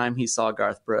last time he saw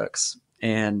Garth Brooks.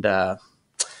 And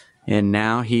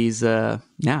now he's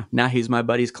my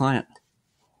buddy's client.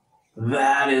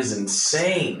 That is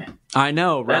insane. I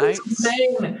know, right? That is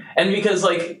insane. And because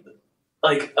like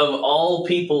of all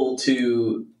people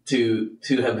to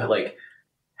have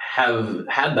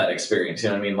had that experience,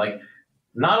 what I mean? Like,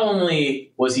 not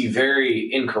only was he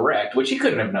very incorrect, which he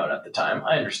couldn't have known at the time,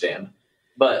 I understand,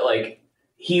 but like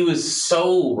he was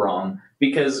so wrong,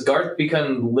 because Garth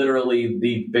became literally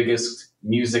the biggest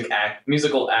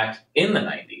musical act in the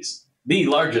 90s, the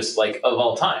largest of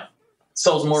all time.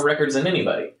 Sells more records than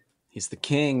anybody. He's the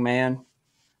king, man.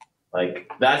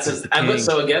 Like, that's his,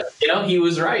 so I guess, he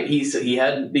was right. He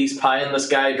had these pie in the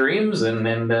sky dreams, and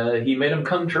he made them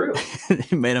come true.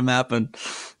 He made them happen.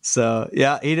 So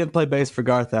yeah, he didn't play bass for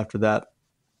Garth after that.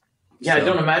 Yeah, so. I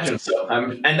don't imagine so.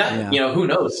 Who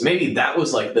knows? Maybe that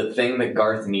was like the thing that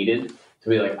Garth needed to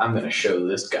be like, I'm going to show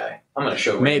this guy. I'm going to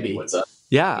show Randy what's up.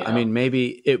 Yeah, I mean,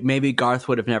 maybe Garth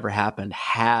would have never happened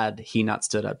had he not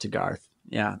stood up to Garth.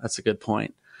 Yeah, that's a good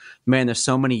point. Man, there's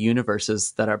so many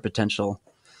universes that are potential,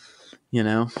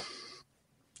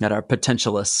 that are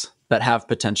potentialists, that have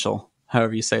potential,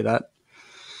 however you say that.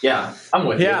 Yeah, I'm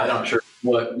with you. I'm not sure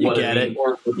what you get it.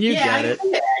 You get it.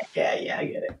 Yeah, I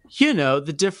get it.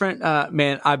 The different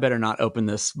man. I better not open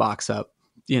this box up.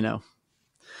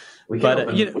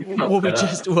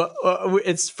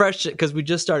 It's fresh because we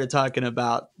just started talking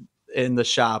about in the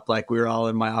shop. Like, we were all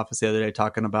in my office the other day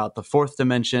talking about the fourth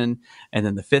dimension, and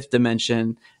then the fifth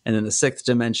dimension, and then the sixth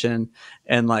dimension,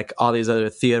 and like all these other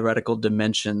theoretical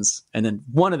dimensions. And then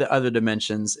one of the other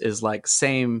dimensions is like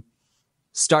same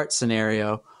start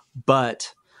scenario,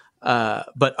 but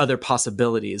other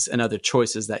possibilities and other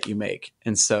choices that you make.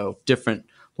 And so different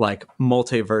like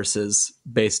multiverses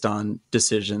based on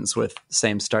decisions with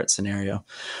same start scenario.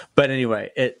 But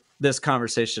anyway, this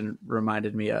conversation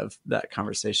reminded me of that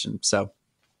conversation. So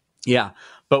yeah,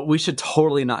 but we should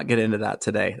totally not get into that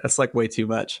today. That's like way too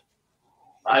much.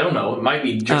 I don't know. It might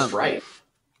be just right.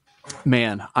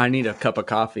 Man, I need a cup of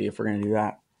coffee if we're going to do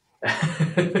that.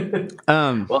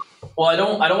 Well, I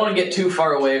don't want to get too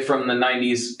far away from the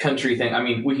 90s country thing. I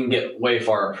mean, we can get way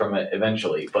far from it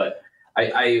eventually, but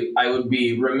I would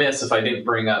be remiss if I didn't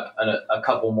bring up a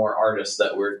couple more artists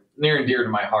that were near and dear to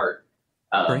my heart.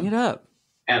 Bring it up.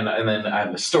 And then I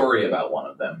have a story about one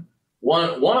of them.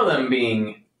 One of them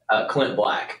being Clint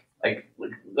Black.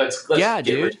 Let's get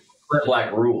rid of Clint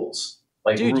Black rules.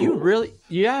 Dude, rules. You really,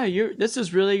 this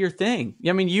is really your thing.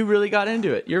 I mean, you really got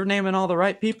into it. You're naming all the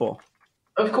right people.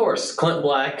 Of course. Clint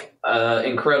Black,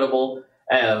 incredible.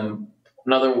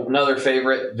 Another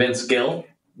favorite, Vince Gill.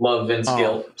 Love Vince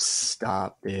Gill.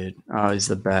 Stop, dude. Oh, he's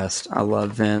the best. I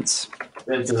love Vince.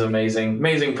 Vince is amazing.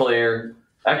 Amazing player.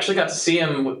 I actually got to see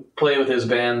him play with his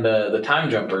band, the Time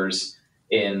Jumpers,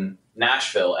 in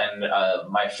Nashville, and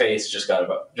my face just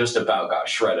about got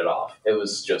shredded off. It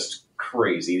was just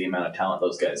crazy the amount of talent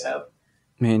those guys have.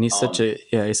 Man, he's such a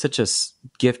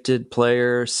gifted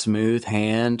player, smooth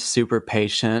hand, super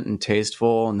patient and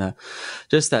tasteful, and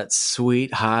just that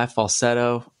sweet high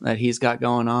falsetto that he's got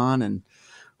going on. And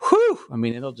whew, I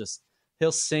mean, he'll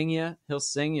sing you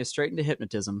straight into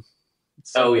hypnotism.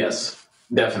 Oh yes,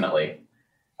 definitely.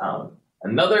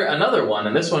 Another one,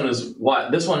 and this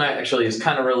one actually is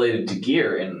kind of related to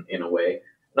gear in a way.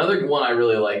 Another one I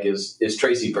really like is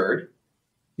Tracy Byrd.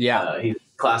 Yeah, he's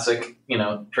classic,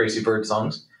 Tracy Byrd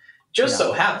songs. Just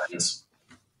so happens,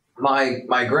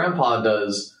 my grandpa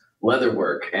does leather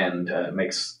work and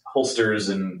makes holsters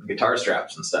and guitar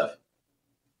straps and stuff.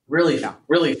 Really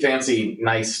fancy,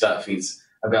 nice stuff.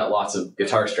 I've got lots of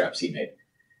guitar straps he made.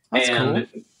 That's and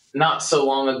cool. Not so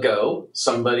long ago,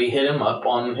 somebody hit him up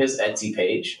on his Etsy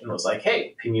page and was like,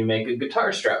 "Hey, can you make a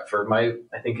guitar strap for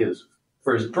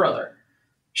for his brother?"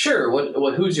 Sure.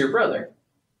 What? Who's your brother?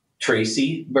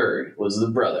 Tracy Bird was the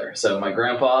brother. So my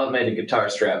grandpa made a guitar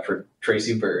strap for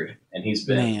Tracy Bird, and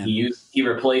he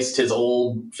replaced his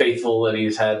old faithful that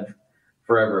he's had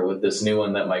forever with this new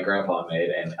one that my grandpa made,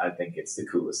 and I think it's the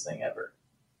coolest thing ever.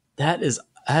 That is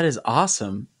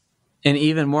awesome. And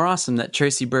even more awesome that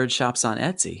Tracy Bird shops on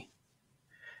Etsy.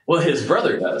 Well, his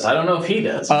brother does. I don't know if he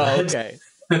does. Oh, okay.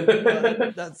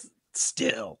 That's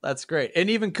great. And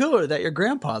even cooler that your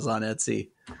grandpa's on Etsy.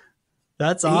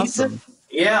 That's awesome.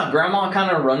 Yeah, grandma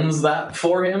kind of runs that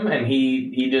for him, and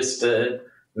he just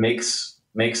makes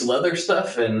leather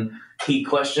stuff, and he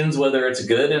questions whether it's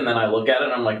good, and then I look at it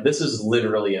and I'm like, this is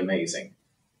literally amazing.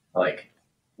 Like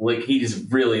he's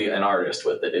really an artist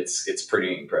with it. It's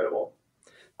pretty incredible.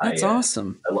 That's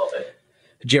awesome. I love it.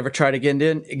 Did you ever try to get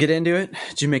into it?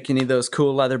 Did you make any of those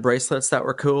cool leather bracelets that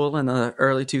were cool in the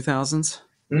early 2000s?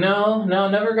 No,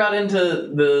 never got into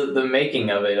the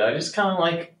making of it. I just kind of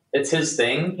like, it's his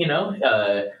thing, you know?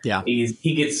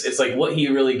 It's like what he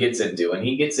really gets into. And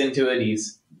he gets into it,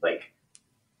 he's like,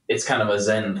 it's kind of a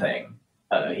Zen thing.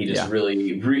 He just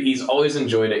he's always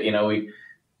enjoyed it. You know,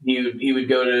 he would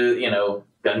go to, you know,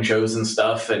 gun shows and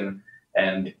stuff, and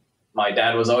my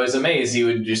dad was always amazed. He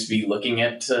would just be looking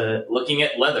at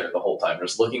leather the whole time,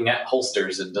 just looking at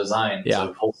holsters and designs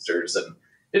of holsters, and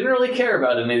didn't really care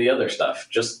about any of the other stuff.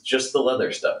 Just the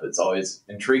leather stuff. It's always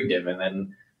intrigued him. And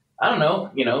then I don't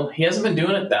know, you know, he hasn't been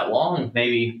doing it that long.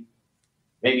 Maybe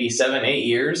 7-8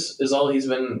 years is all he's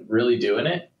been really doing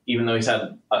it, even though he's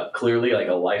had clearly like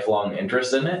a lifelong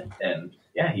interest in it. And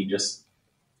yeah, he just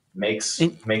makes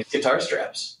guitar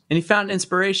straps. And he found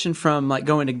inspiration from like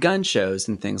going to gun shows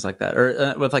and things like that,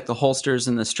 or with like the holsters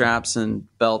and the straps and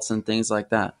belts and things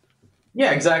like that.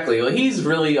 Yeah, exactly. Well, he's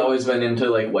really always been into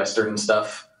like Western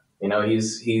stuff. You know, he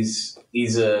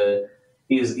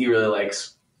really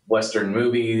likes Western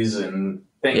movies and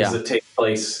things that take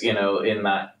place, you know, in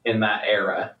that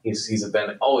era. He's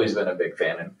always been a big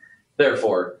fan, and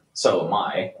therefore so am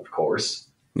I, of course.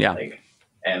 Yeah.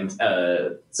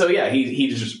 So yeah,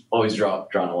 he's just always drawn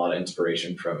a lot of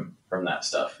inspiration from that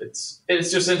stuff. It's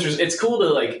just interesting. It's cool to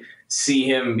like see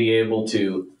him be able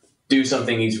to do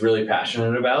something he's really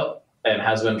passionate about and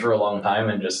has been for a long time,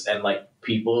 and like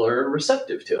people are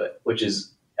receptive to it, which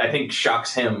is, I think,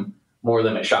 shocks him more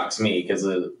than it shocks me, because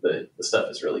the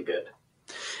stuff is really good.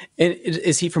 And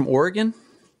is he from Oregon?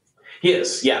 He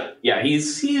is. Yeah.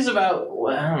 He's about,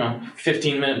 I don't know,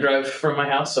 15-minute drive from my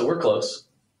house, so we're close.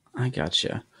 I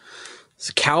gotcha.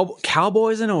 So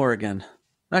Cowboys in Oregon.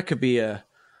 That could be a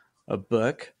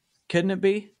book, couldn't it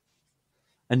be?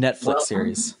 A Netflix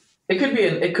series. It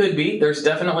could be. There's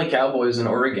definitely cowboys in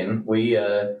Oregon.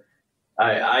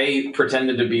 I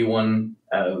pretended to be one,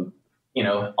 you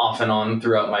know, off and on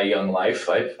throughout my young life.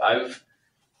 I've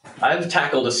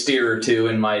tackled a steer or two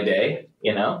in my day,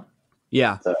 you know?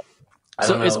 Yeah.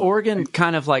 So is Oregon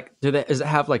kind of like, does it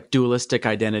have like dualistic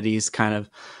identities, kind of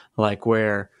like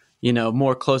where, you know,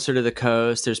 more closer to the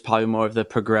coast, there's probably more of the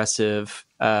progressive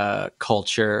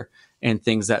culture and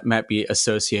things that might be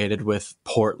associated with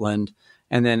Portland.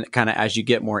 And then kind of as you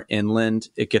get more inland,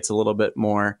 it gets a little bit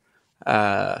more,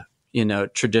 you know,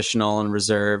 traditional and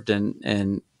reserved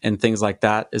and things like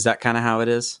that. Is that kind of how it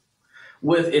is?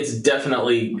 It's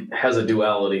definitely has a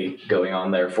duality going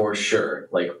on there for sure,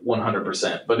 like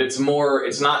 100%. But it's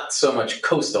not so much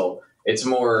coastal. It's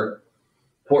more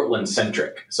Portland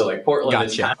centric. So like Portland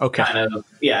is kind of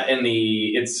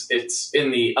it's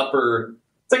in the upper,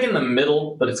 it's like in the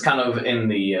middle, but it's kind of in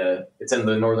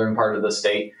the northern part of the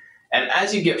state. And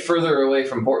as you get further away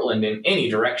from Portland in any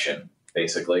direction,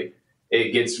 basically,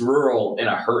 it gets rural in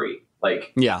a hurry.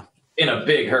 Like, yeah, in a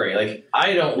big hurry. Like,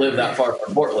 I don't live that far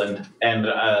from Portland, and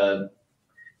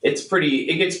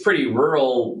it gets pretty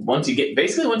rural once you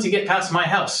get past my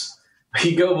house.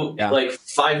 You go like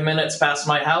 5 minutes past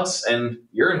my house and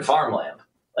you're in farmland.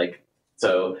 Like,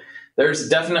 so there's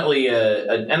definitely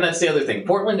and that's the other thing.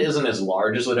 Portland isn't as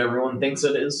large as what everyone thinks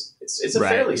it is. It's a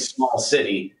fairly small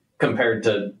city compared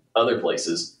to other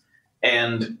places.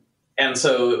 And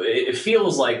so it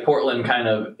feels like Portland kind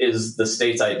of is the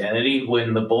state's identity,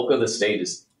 when the bulk of the state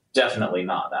is definitely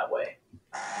not that way.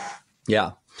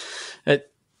 Yeah,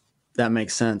 that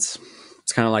makes sense.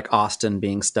 It's kind of like Austin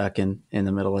being stuck in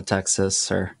the middle of Texas,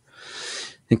 or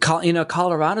And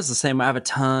Colorado's the same. I have a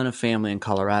ton of family in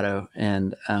Colorado,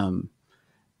 and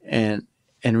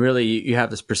really you have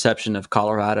this perception of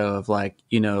Colorado of like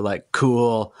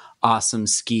cool, awesome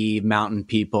ski mountain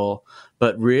people,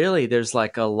 but really there's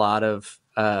like a lot of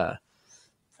I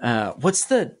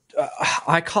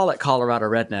call it Colorado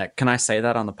redneck. Can I say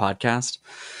that on the podcast?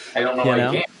 I don't know why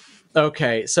you can't.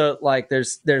 Okay, so like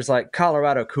there's like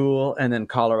Colorado cool and then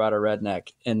Colorado redneck,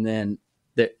 and then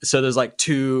so there's like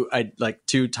two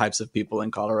types of people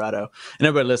in Colorado, and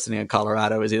everybody listening in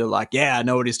Colorado is either like, yeah, I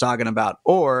know what he's talking about,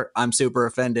 or I'm super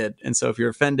offended. And so if you're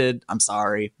offended, I'm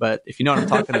sorry, but if you know what I'm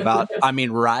talking about, I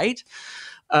mean, right?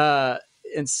 And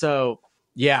so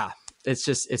yeah,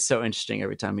 it's so interesting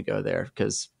every time we go there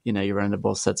because you run into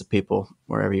both sets of people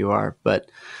wherever you are. But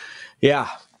yeah,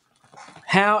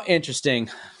 how interesting.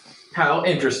 How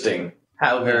interesting.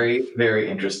 How very, very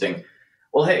interesting.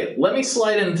 Well, hey, let me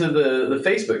slide into the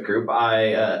Facebook group.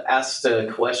 I asked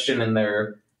a question in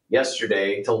there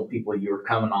yesterday, told people you were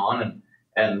coming on,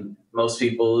 and most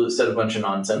people said a bunch of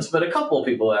nonsense, but a couple of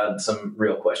people had some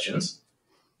real questions.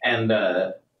 And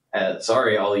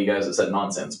sorry, all you guys that said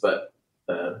nonsense, but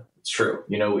it's true.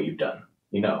 You know what you've done.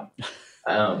 You know.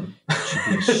 You should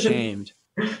be ashamed.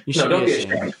 You should don't be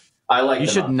ashamed. I like you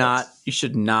should nonsense. not. You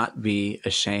should not be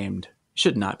ashamed. You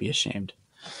should not be ashamed.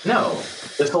 No,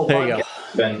 this whole There you podcast go.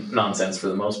 has been nonsense for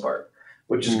the most part,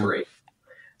 which is great.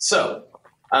 So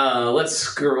let's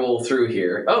scroll through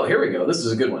here. Oh, here we go. This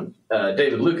is a good one.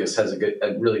 David Lucas has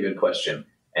a really good question,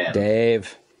 and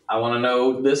Dave, I want to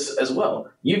know this as well.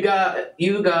 You got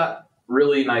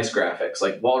really nice graphics,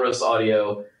 like Walrus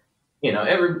Audio.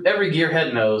 Every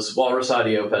gearhead knows Walrus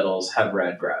Audio pedals have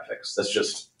rad graphics. That's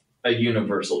just a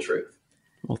universal truth.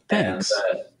 well, thanks.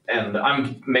 And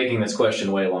I'm making this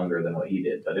question way longer than what he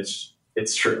did, but it's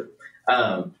true.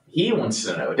 He wants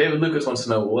to know, David Lucas wants to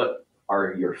know, what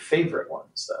are your favorite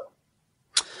ones, though?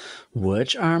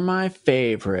 Which are my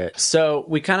favorite? So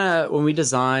we when we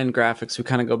design graphics, we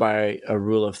kind of go by a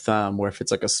rule of thumb where if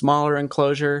it's like a smaller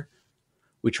enclosure,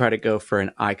 we try to go for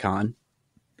an icon.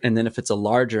 And then if it's a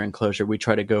larger enclosure, we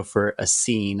try to go for a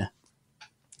scene.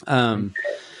 And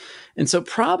so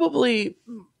probably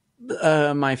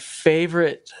my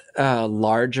favorite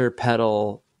larger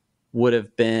pedal would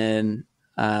have been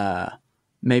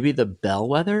maybe the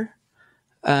Bellwether,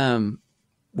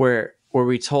 where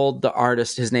we told the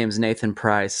artist, his name's Nathan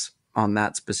Price on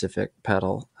that specific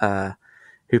pedal,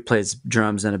 who plays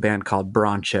drums in a band called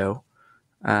Broncho,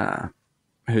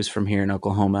 who's from here in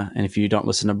Oklahoma. And if you don't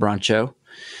listen to Broncho,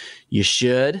 you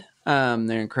should.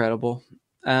 They're incredible.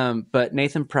 But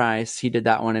Nathan Price, he did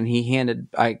that one, and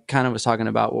I kind of was talking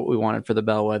about what we wanted for the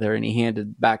Bellwether, and he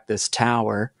handed back this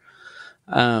tower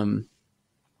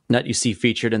that you see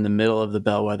featured in the middle of the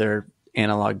Bellwether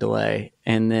analog delay.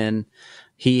 And then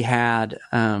he had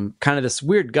kind of this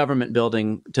weird government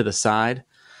building to the side.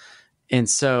 And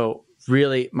so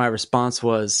really my response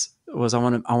was I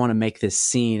want to make this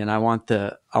scene, and I want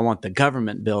the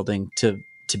government building to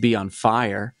be on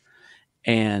fire.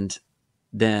 And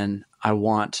then I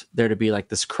want there to be like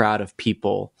this crowd of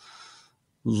people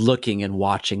looking and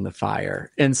watching the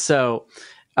fire. And so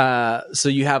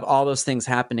you have all those things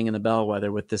happening in the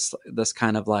Bellwether with this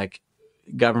kind of like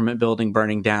government building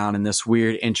burning down, and this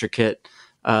weird, intricate,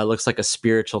 looks like a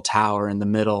spiritual tower in the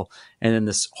middle, and then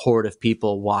this horde of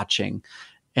people watching.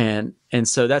 And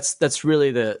so that's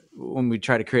really when we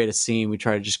try to create a scene, we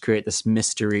try to just create this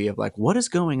mystery of like, what is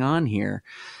going on here?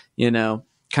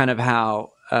 Kind of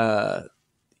how,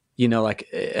 like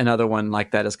another one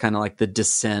like that is kind of like The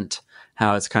Descent,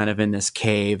 how it's kind of in this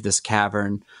cave, this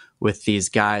cavern with these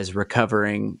guys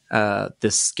recovering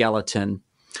this skeleton.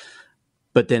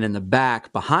 But then in the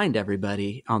back, behind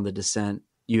everybody on The Descent,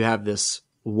 you have this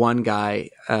one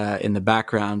guy in the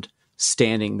background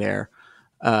standing there.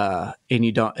 And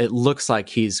it looks like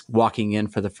he's walking in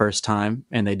for the first time,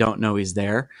 and they don't know he's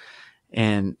there.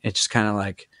 And it just kind of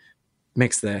like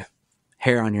makes the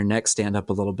hair on your neck stand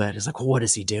up a little bit. It's like, well, what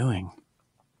is he doing?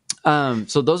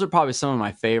 So those are probably some of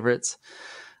my favorites.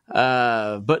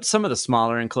 But some of the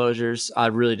smaller enclosures, I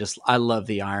love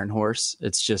the Iron Horse.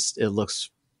 It looks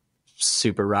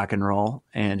super rock and roll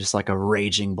and just like a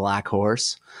raging black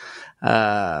horse.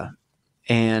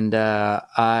 And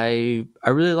I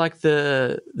really like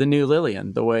the new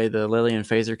Lillian, the way the Lillian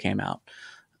Phaser came out.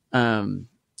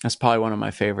 That's probably one of my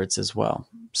favorites as well.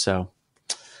 So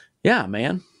yeah,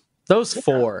 man, those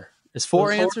four. Is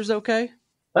four answers okay?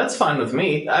 That's fine with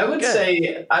me. I would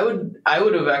say I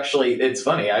would have actually. It's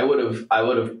funny. I would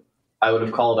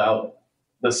have called out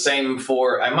the same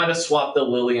four. I might have swapped the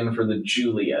Lillian for the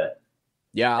Julia.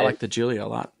 Yeah, I like the Julia a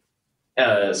lot.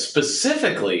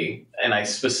 specifically, and I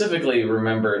specifically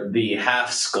remember the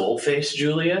half skull face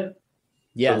Julia,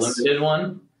 the limited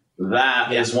one.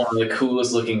 That is one of the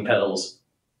coolest looking pedals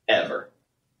ever.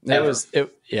 That was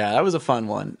a fun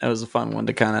one. It was a fun one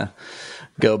to kind of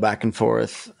go back and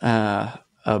forth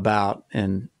about,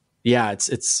 and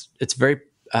it's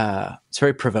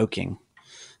very provoking.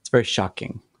 It's very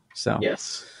shocking. So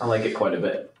yes, I like it quite a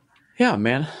bit. Yeah,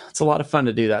 man, it's a lot of fun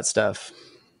to do that stuff.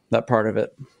 That part of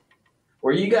it.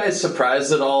 Were you guys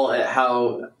surprised at all at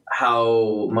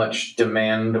how much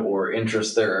demand or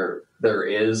interest there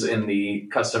is in the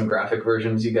custom graphic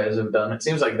versions you guys have done? It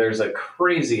seems like there's a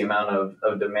crazy amount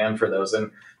of demand for those,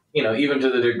 and even to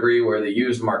the degree where the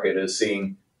used market is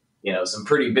seeing some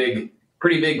pretty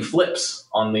big flips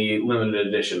on the limited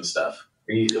edition stuff.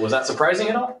 Was that surprising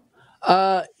at all?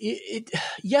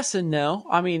 Yes and no.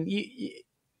 I mean,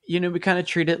 we kind of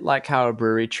treat it like how a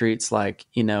brewery treats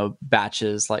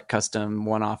batches, like custom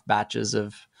one-off batches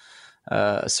of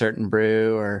a certain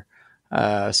brew or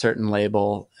a certain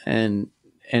label. And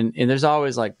there's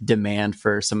always like demand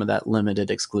for some of that limited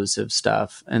exclusive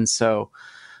stuff. And so,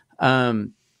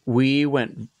 we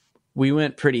went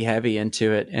pretty heavy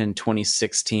into it in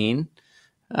 2016,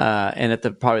 and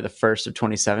at probably the first of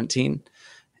 2017.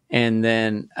 And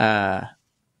then,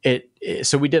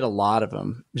 so we did a lot of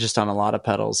them just on a lot of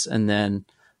pedals. And then,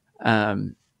 I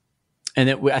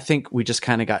think we just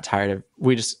kind of got tired of,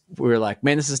 we were like,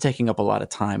 man, this is taking up a lot of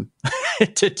time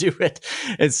to do it.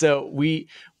 And so we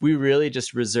really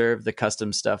just reserve the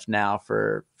custom stuff now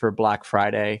for Black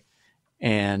Friday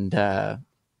and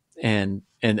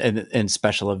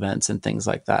special events and things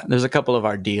like that. And there's a couple of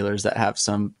our dealers that have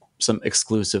some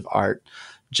exclusive art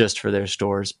just for their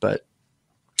stores, but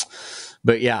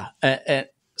yeah. And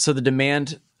so the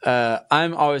demand,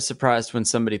 I'm always surprised when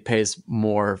somebody pays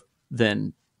more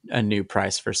than a new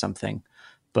price for something,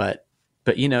 but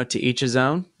to each his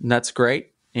own, and that's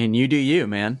great. And you do you,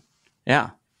 man.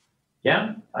 Yeah.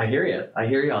 Yeah. I hear you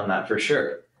on that for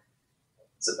sure.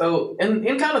 So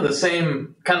in kind of the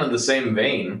same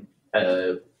vein,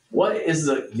 what is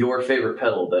your favorite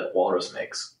pedal that Walrus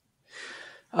makes?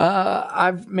 I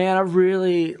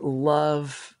really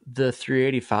love the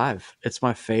 385. It's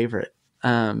my favorite.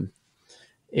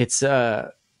 It's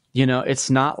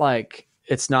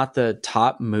it's not the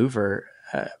top mover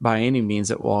by any means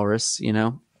at Walrus,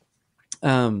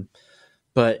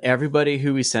 but everybody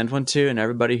who we send one to and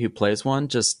everybody who plays one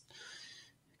just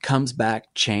comes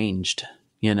back changed.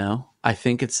 I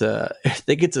think it's a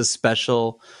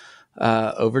special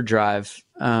overdrive,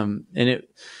 and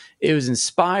it was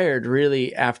inspired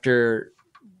really after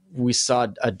we saw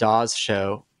a Dawes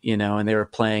show, and they were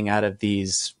playing out of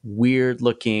these weird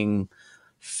looking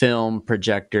film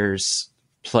projectors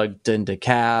plugged into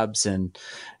cabs, and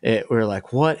we're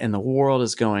like, what in the world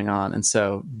is going on? And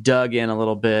so dug in a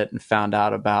little bit and found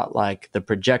out about like the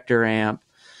projector amp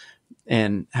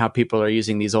and how people are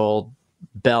using these old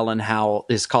Bell and Howell.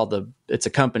 It's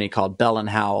a company called Bell and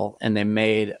Howell, and they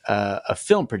made a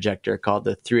film projector called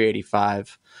the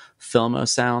 385 Filmo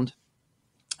Sound,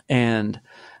 and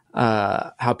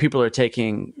how people are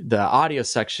taking the audio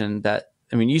section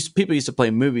people used to play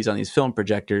movies on these film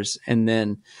projectors, and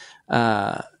then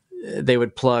they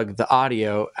would plug the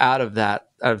audio out of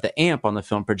the amp on the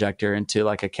film projector into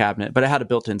like a cabinet, but it had a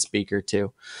built-in speaker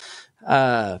too.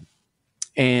 And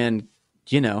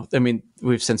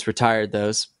we've since retired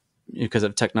those because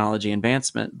of technology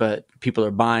advancement, but people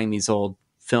are buying these old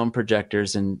film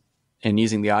projectors and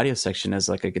using the audio section as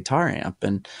like a guitar amp.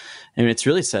 And it's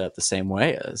really set up the same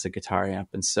way as a guitar amp.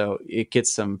 And so it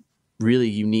gets some really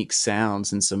unique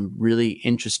sounds and some really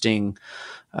interesting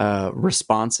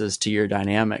responses to your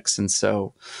dynamics. And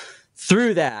so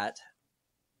through that,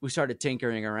 we started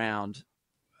tinkering around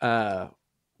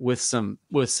with some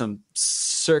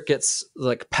circuits,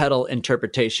 like pedal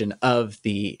interpretation of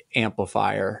the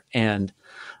amplifier, and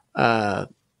out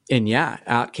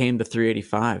came the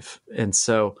 385. And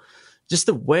so just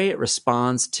the way it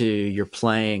responds to your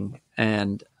playing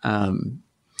and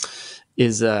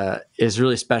is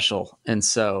really special. And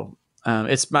so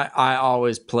I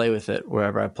always play with it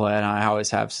wherever I play, and I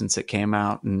always have since it came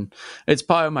out, and it's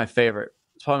probably my favorite.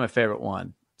 It's probably my favorite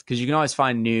one because you can always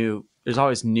find there's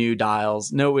always new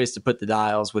dials, no ways to put the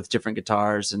dials with different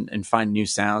guitars and find new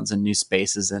sounds and new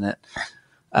spaces in it.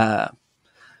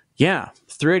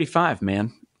 385,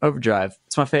 man. Overdrive.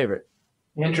 It's my favorite.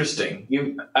 Interesting.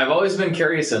 I've always been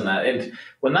curious in that. And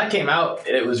when that came out,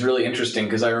 it was really interesting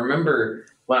because I remember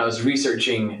when I was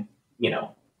researching,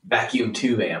 vacuum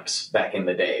tube amps back in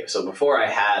the day. So before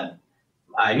I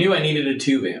knew I needed a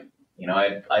tube amp.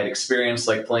 I'd experienced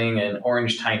like playing an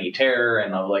Orange Tiny Terror,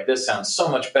 and I was like, this sounds so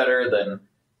much better than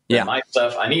my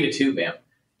stuff. I need a tube amp.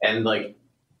 And like,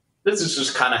 this is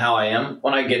just kind of how I am.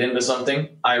 When I get into something,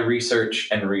 I research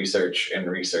and research and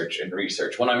research and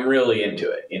research when I'm really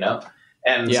into it,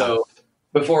 And so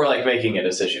before like making a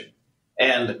decision.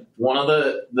 And one of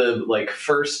the like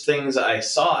first things I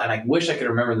saw, and I wish I could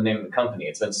remember the name of the company,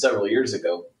 it's been several years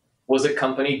ago, was a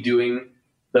company doing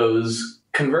those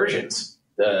conversions.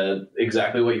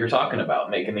 Exactly what you're talking about,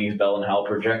 making these Bell and Howell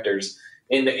projectors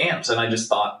into amps. And I just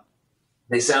thought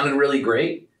they sounded really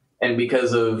great. And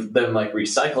because of them like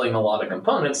recycling a lot of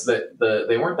components, that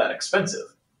they weren't that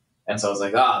expensive. And so I was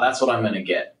like, that's what I'm going to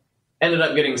get. Ended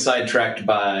up getting sidetracked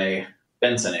by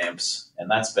Benson amps. And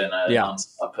that's been a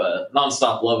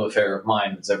nonstop love affair of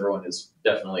mine, as everyone is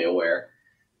definitely aware.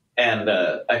 And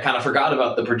I kind of forgot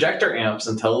about the projector amps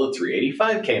until the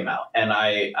 385 came out.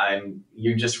 And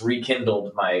you just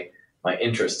rekindled my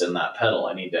interest in that pedal.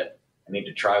 I need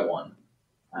to try one.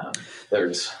 I'm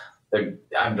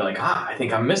like, I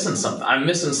think I'm missing something. I'm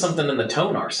missing something in the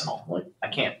tone arsenal. Like, I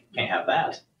can't have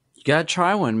that. You gotta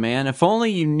try one, man. If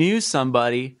only you knew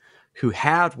somebody who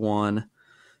had one,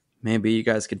 maybe you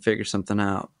guys could figure something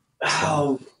out.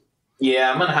 Oh,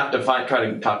 yeah. I'm gonna have to try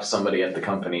to talk to somebody at the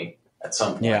company at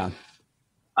some point. Yeah.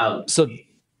 Out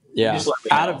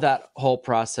of that whole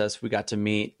process, we got to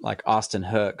meet like Austin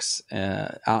Hooks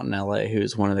out in LA,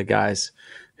 who's one of the guys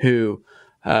who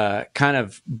kind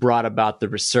of brought about the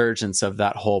resurgence of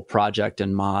that whole project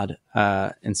and mod,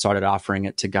 and started offering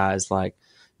it to guys like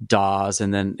Dawes,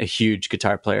 and then a huge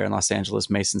guitar player in Los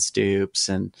Angeles, Mason Stoops,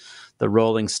 and the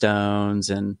Rolling Stones,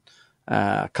 and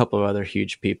a couple of other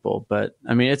huge people. But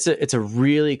I mean, it's a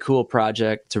really cool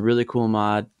project. It's a really cool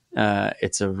mod.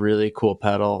 It's a really cool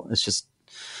pedal. It's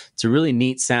a really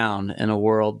neat sound in a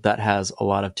world that has a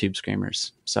lot of tube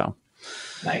screamers. So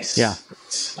nice. Yeah.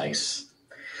 It's nice.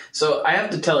 So I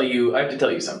have to tell you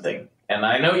something. And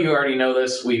I know you already know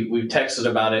this. We've texted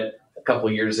about it a couple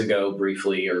of years ago,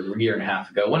 briefly, or a year and a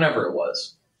half ago, whenever it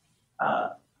was,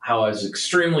 how I was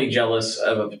extremely jealous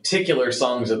of a particular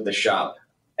Songs at the Shop.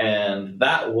 And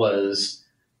that was,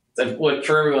 what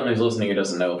for everyone who's listening who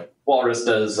doesn't know, Walrus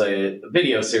does a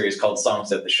video series called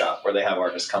Songs at the Shop, where they have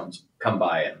artists come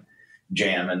by and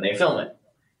jam, and they film it.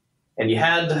 And you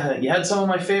had some of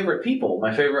my favorite people,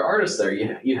 my favorite artists there.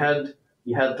 You had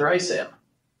Thrice-Am.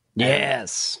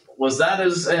 Yes. Was that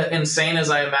as insane as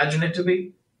I imagined it to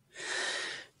be?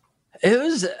 It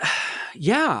was,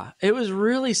 it was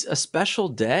really a special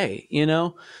day,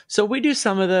 So we do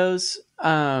some of those,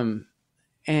 and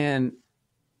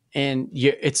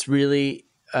it's really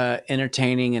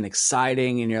entertaining and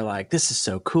exciting, and you're like, this is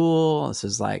so cool. This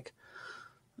is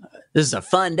a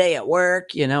fun day at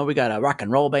work. We got a rock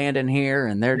and roll band in here,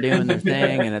 and they're doing their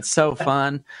thing, and it's so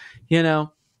fun,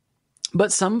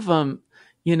 But some of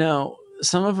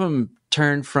them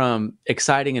turn from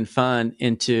exciting and fun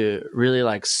into really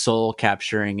like soul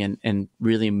capturing and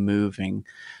really moving.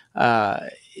 As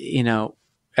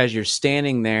you're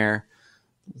standing there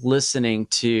listening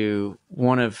to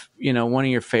one of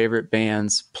your favorite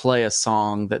bands play a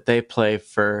song that they play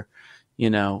for,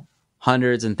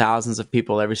 hundreds and thousands of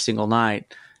people every single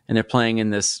night, and they're playing in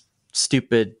this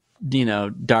stupid,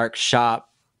 dark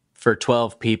shop for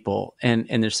 12 people.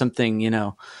 And there's something,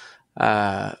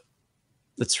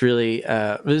 that's really,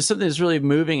 there's something that's really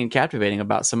moving and captivating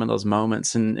about some of those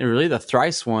moments. And really the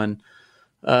Thrice one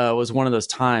was one of those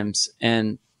times.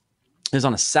 And it was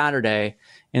on a Saturday,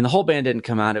 and the whole band didn't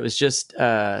come out. It was just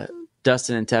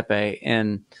Dustin and Tepe.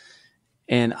 And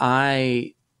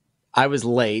I was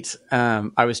late.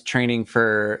 I was training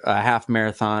for a half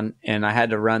marathon, and I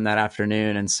had to run that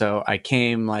afternoon. And so I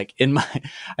came in my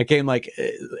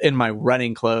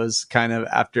running clothes, kind of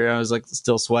after I was like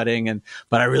still sweating,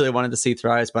 but I really wanted to see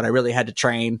Thrice, but I really had to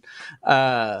train.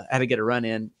 I had to get a run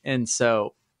in. And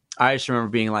so I just remember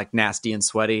being like nasty and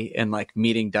sweaty and like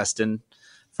meeting Dustin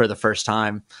for the first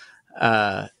time.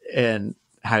 And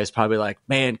I was probably like,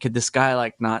 man, could this guy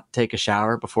like not take a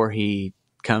shower before he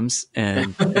comes?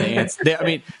 And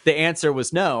the answer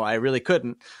was no, I really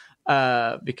couldn't,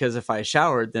 because if I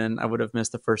showered, then I would have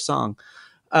missed the first song.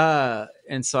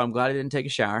 And so I'm glad I didn't take a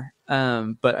shower.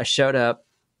 But I showed up,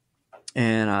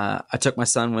 and I took my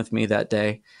son with me that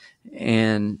day,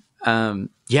 and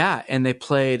and they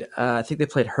played, I think they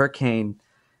played Hurricane,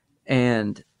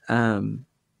 and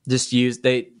just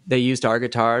they used our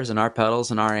guitars and our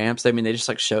pedals and our amps. I mean, they just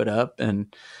like showed up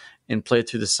and played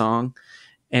through the song.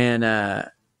 And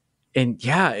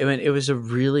it was a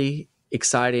really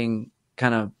exciting,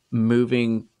 kind of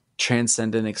moving,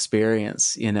 transcendent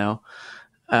experience, and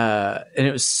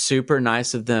it was super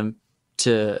nice of them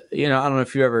to, I don't know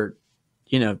if you ever,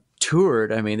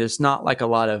 toured. I mean, there's not like a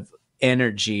lot of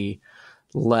energy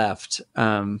left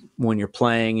when you're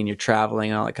playing and you're traveling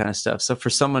and all that kind of stuff. So for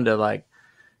someone to like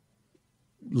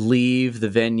leave the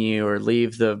venue or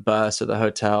leave the bus or the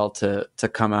hotel to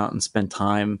come out and spend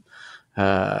time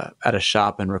at a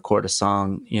shop and record a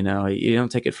song, you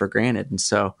don't take it for granted. And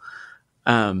so,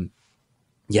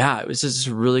 it was just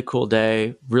a really cool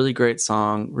day, really great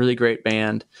song, really great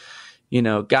band,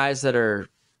 guys that are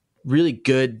really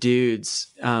good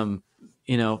dudes,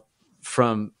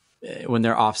 from when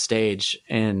they're off stage,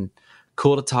 and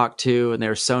cool to talk to. And they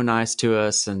were so nice to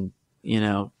us. And,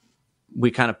 we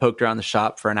kind of poked around the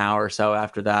shop for an hour or so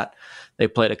after that. They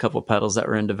played a couple pedals that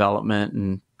were in development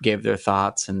and gave their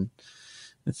thoughts and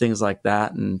things like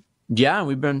that. And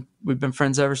we've been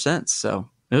friends ever since. So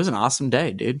it was an awesome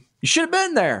day, dude. You should have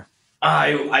been there.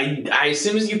 I as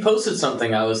soon as you posted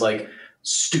something, I was like,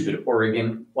 stupid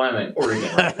Oregon. Why am I in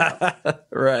Oregon right now?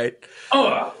 Right.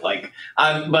 Oh, but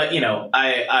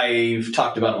I've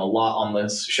talked about them a lot on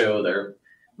this show. They're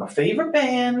my favorite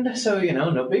band, so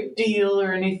no big deal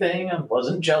or anything. I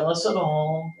wasn't jealous at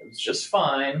all. It was just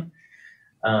fine.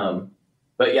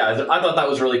 But yeah, I thought that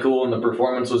was really cool, and the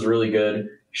performance was really good.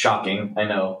 Shocking, I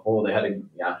know. Oh, they had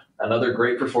another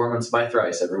great performance by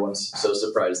Thrice. Everyone's so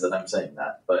surprised that I'm saying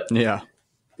that, but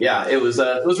yeah, it was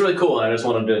really cool, and I just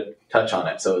wanted to touch on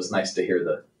it. So it was nice to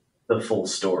hear the full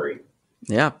story.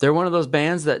 Yeah, they're one of those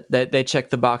bands that they check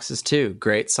the boxes too.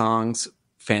 Great songs,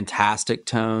 fantastic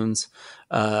tones,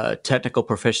 technical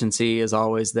proficiency is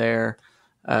always there,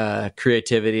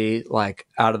 creativity, like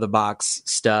out of the box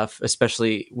stuff,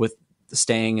 especially with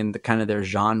staying in the kind of their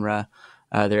genre.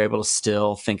 They're able to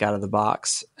still think out of the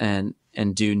box and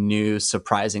do new,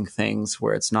 surprising things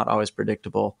where it's not always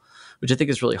predictable, which I think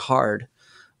is really hard.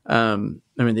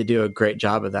 They do a great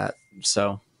job of that.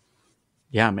 So,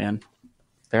 yeah, man,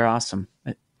 they're awesome.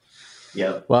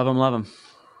 Yeah, love them.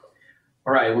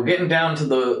 All right, we're getting down to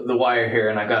the wire here,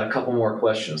 and I've got a couple more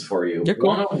questions for you. Yeah,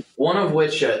 cool. One of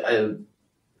which,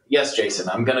 yes, Jason,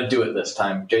 I'm going to do it this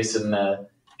time. Jason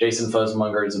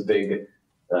Fuzzmonger is a big.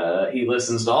 He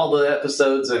listens to all the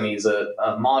episodes, and he's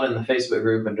a mod in the Facebook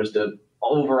group, and just an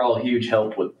overall huge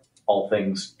help with all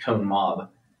things Tone Mob.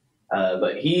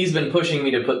 But he's been pushing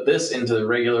me to put this into the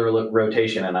regular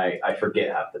rotation, and I forget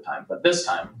half the time. But this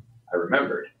time, I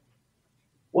remembered.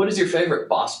 What is your favorite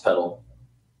Boss pedal?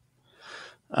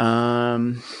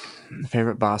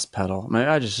 Favorite Boss pedal? Maybe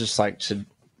I just like to.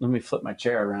 Let me flip my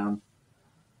chair around.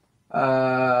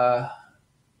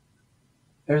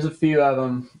 There's a few of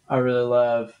them I really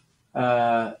love.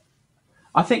 I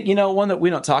think, one that we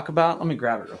don't talk about. Let me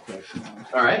grab it real quick.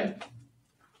 All right.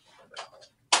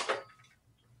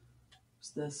 What's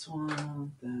this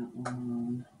one? That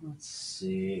one? Let's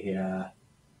see. Yeah.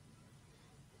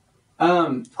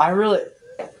 I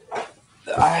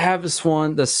have this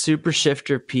one, the Super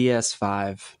Shifter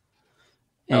PS5.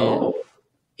 And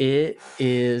it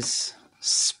is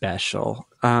special.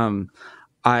 I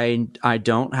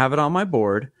don't have it on my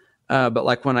board, but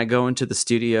like when I go into the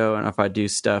studio and if I do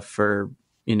stuff for,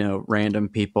 random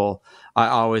people, I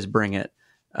always bring it.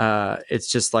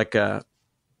 It's just like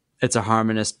it's a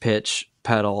harmonist pitch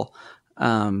pedal.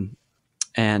 Has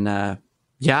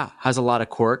a lot of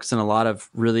quirks and a lot of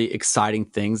really exciting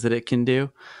things that it can do.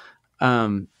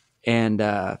 I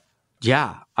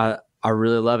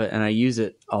really love it and I use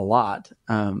it a lot.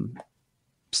 And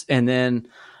then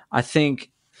I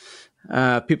think,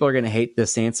 people are going to hate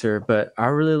this answer, but I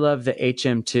really love the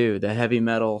HM2, the heavy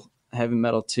metal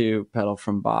 2 pedal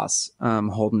from Boss.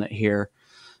 Holding it here.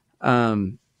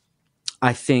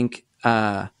 I think,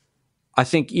 like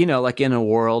in a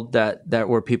world that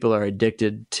where people are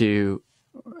addicted to,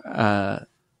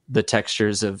 the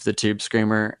textures of the Tube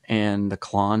Screamer and the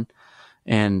Klon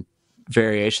and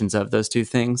variations of those two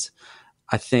things,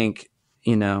 I think,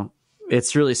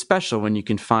 it's really special when you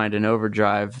can find an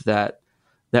overdrive that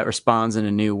responds in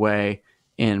a new way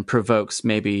and provokes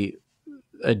maybe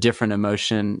a different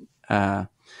emotion and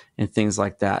things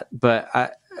like that. But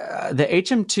the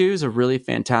HM2 is a really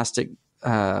fantastic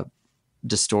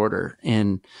distorter,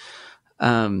 and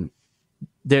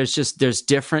there's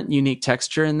different unique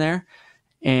texture in there,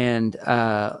 and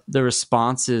the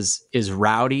response is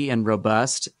rowdy and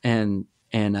robust and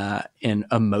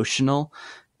emotional,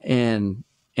 and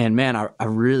man, I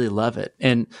really love it.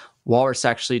 And Walrus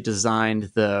actually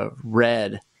designed the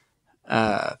red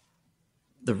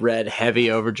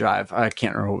heavy overdrive. I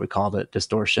can't remember what we called it,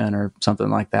 distortion or something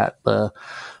like that.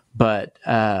 But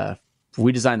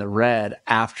we designed the red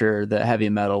after the heavy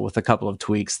metal with a couple of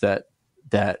tweaks that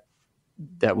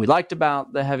we liked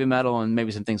about the heavy metal and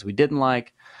maybe some things we didn't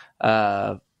like.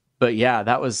 but yeah,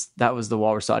 that was the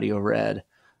Walrus Audio Red.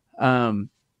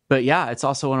 But yeah, it's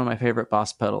also one of my favorite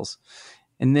Boss pedals.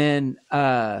 And then,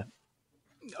 I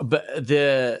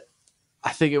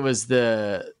think it was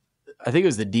the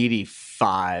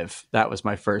DD5. That was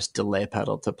my first delay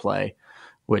pedal to play,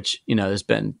 which, there's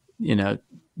been,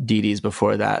 DDs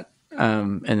before that.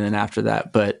 And then after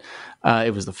that, but,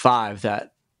 it was the 5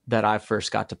 that I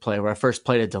first got to play, where I first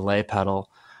played a delay pedal.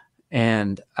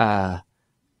 And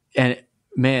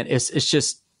man, it's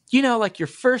just, like your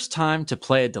first time to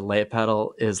play a delay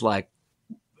pedal is like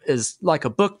a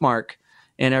bookmark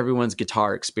in everyone's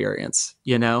guitar experience,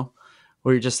 where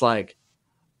you're just like,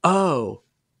 oh,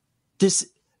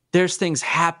 there's things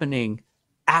happening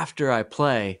after I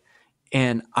play,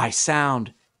 and I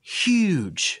sound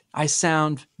huge. I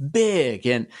sound big.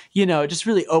 And, it just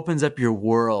really opens up your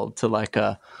world to like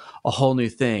a whole new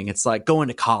thing. It's like going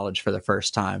to college for the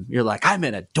first time. You're like, I'm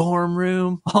in a dorm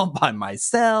room all by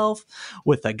myself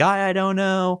with a guy I don't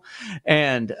know.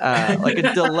 And like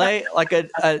a delay, like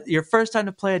your first time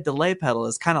to play a delay pedal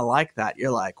is kind of like that.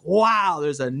 You're like, wow,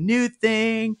 there's a new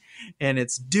thing and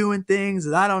it's doing things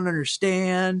that I don't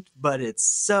understand, but it's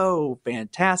so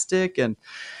fantastic. And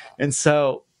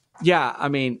so, yeah, I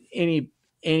mean,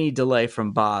 any delay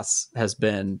from Boss has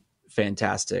been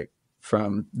fantastic,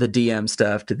 from the DM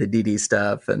stuff to the DD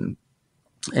stuff. And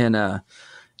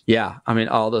yeah, I mean,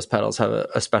 all those pedals have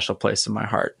a special place in my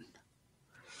heart.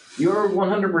 You're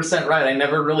 100% right. I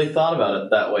never really thought about it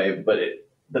that way, but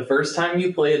the first time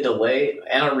you play a delay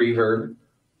and a reverb,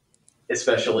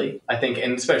 especially, I think,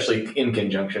 and especially in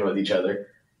conjunction with each other,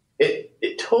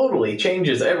 it totally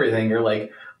changes everything. You're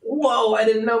like, whoa, I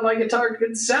didn't know my guitar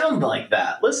could sound like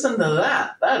that. Listen to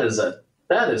that. That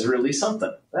is really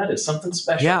something. That is something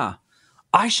special. Yeah.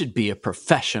 I should be a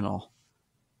professional.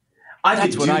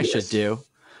 That's what I should do.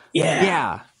 Yeah.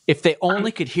 Yeah. If they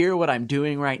only could hear what I'm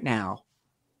doing right now.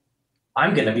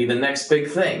 I'm going to be the next big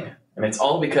thing. And it's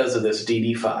all because of this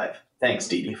DD5. Thanks,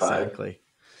 DD5.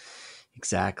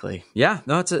 Exactly. Yeah.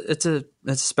 No, it's a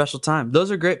special time.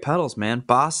 Those are great pedals, man.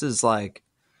 Boss is like,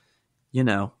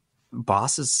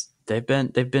 they've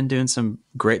been doing some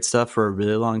great stuff for a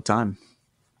really long time.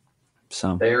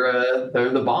 So they're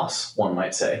the boss, one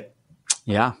might say.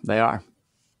 Yeah, they are.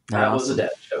 That was a dad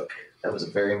joke. That was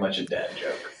very much a dad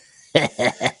joke.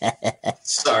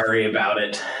 Sorry about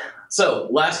it. So,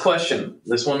 last question.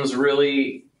 This one's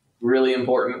really, really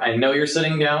important. I know you're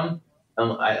sitting down.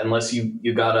 Unless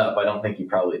you got up. I don't think you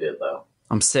probably did, though.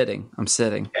 I'm sitting.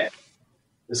 Okay.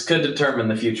 This could determine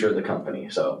the future of the company,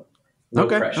 so no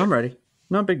pressure. I'm ready.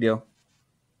 No big deal. What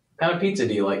kind of pizza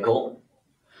do you like, Colt?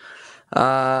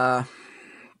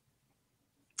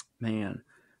 Man.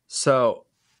 So,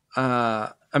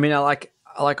 I mean, I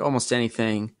like almost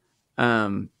anything,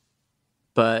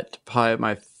 but probably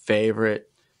my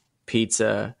favorite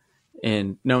pizza,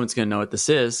 and no one's gonna know what this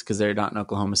is because they're not in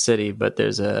Oklahoma City, but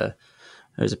there's a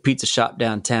pizza shop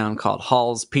downtown called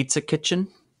Hall's Pizza Kitchen,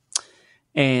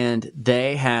 and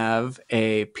they have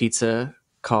a pizza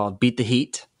called Beat the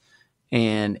Heat,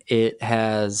 and it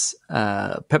has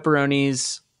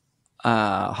pepperonis,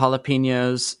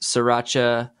 jalapenos,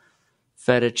 sriracha,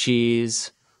 feta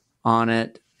cheese on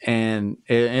it, and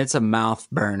it's a mouth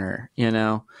burner,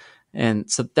 and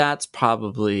so that's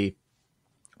probably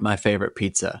my favorite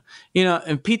pizza.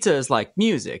 And pizza is like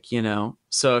music,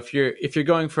 so if you're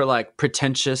going for like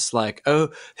pretentious, like, oh,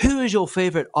 who is your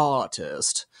favorite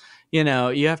artist, you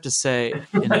have to say,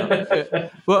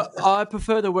 well, I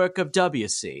prefer the work of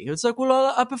WC. It's like,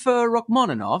 well, I prefer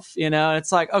Rachmaninoff,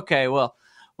 it's like, okay, well,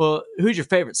 who's your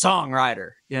favorite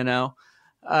songwriter,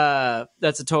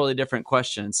 that's a totally different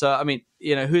question. So, I mean,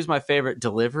 who's my favorite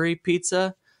delivery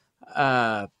pizza?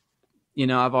 I've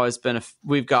always been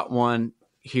we've got one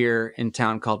here in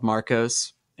town called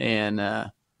Marco's,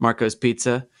 and Marco's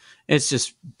Pizza. It's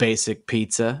just basic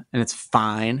pizza, and it's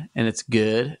fine, and it's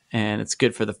good, and it's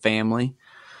good for the family.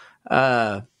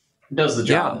 Does the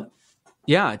job.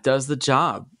 Yeah, it does the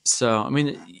job. So, I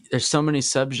mean, there's so many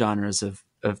subgenres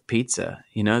of pizza.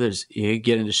 You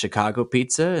get into Chicago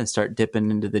pizza and start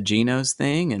dipping into the Geno's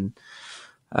thing, and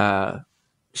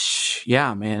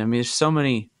yeah, man. I mean, there's so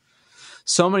many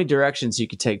directions you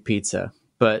could take pizza.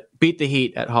 But Beat the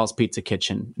Heat at Hall's Pizza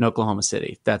Kitchen in Oklahoma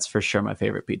City. That's for sure my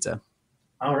favorite pizza.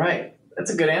 All right.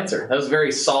 That's a good answer. That was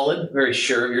very solid, very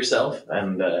sure of yourself.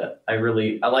 And I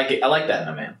like it. I like that,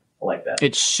 my man. I like that.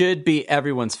 It should be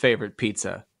everyone's favorite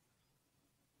pizza.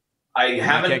 I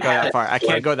can't go that far. I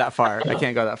can't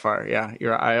go that far. Yeah,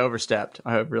 I overstepped.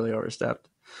 I really overstepped.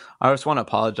 I just want to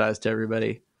apologize to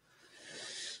everybody.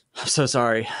 I'm so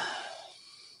sorry.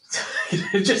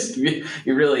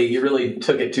 You really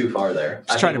took it too far there.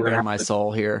 Just trying to bare my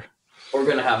soul here. We're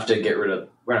gonna have to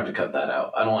cut that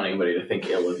out. I don't want anybody to think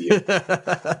ill of you.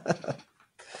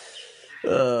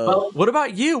 Well, what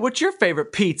about you? What's your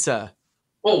favorite pizza?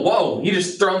 Oh, whoa! You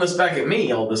just thrown this back at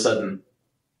me all of a sudden.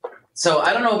 So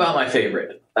I don't know about my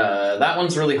favorite. That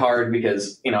one's really hard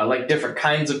because I like different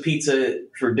kinds of pizza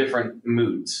for different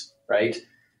moods, right?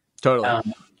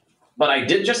 Totally. But I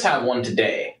did just have one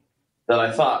today that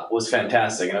I thought was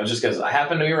fantastic, and it was just because I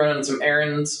happened to be running some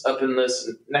errands up in this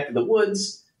neck of the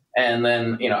woods, and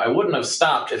then I wouldn't have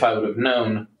stopped if I would have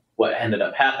known what ended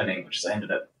up happening, which is I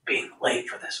ended up being late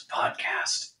for this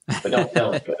podcast. But don't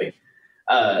tell anybody.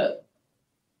 I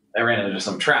ran into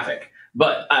some traffic.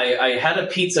 But I had a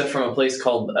pizza from a place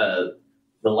called The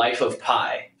Life of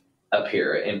Pie up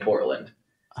here in Portland.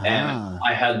 And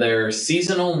I had their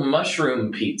seasonal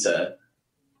mushroom pizza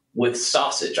with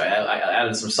sausage. I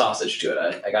added some sausage to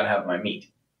it. I got to have my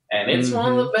meat. And it's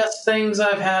one of the best things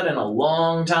I've had in a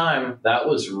long time. That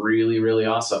was really, really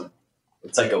awesome.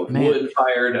 It's like a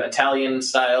wood-fired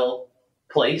Italian-style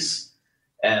place.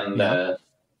 And,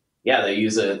 they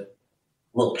use a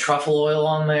little truffle oil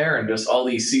on there and just all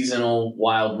these seasonal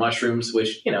wild mushrooms,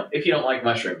 which, if you don't like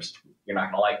mushrooms, you're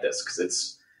not going to like this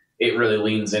because it really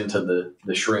leans into the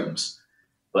shrooms.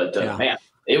 But, man,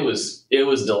 it was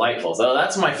delightful. So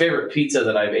that's my favorite pizza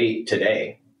that I've ate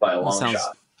today by a long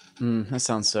shot. That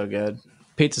sounds so good.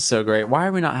 Pizza's so great. Why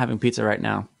are we not having pizza right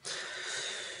now?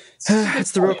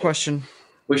 It's the real question.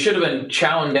 We should have been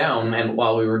chowing down and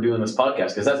while we were doing this podcast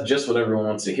because that's just what everyone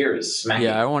wants to hear is smacking.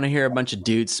 Yeah, I want to hear a bunch of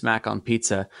dudes smack on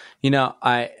pizza.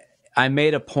 I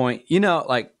made a point.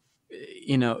 Between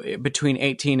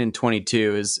 18 and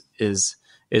 22 is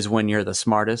when you're the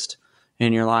smartest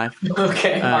in your life.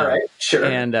 Okay, all right, sure.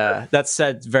 And that's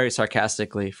said very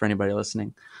sarcastically for anybody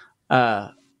listening.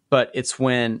 But it's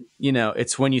when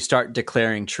you start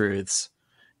declaring truths,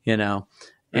 and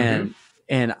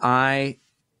I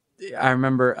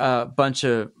remember a bunch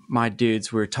of my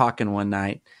dudes, we were talking one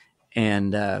night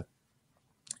and I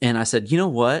said, you know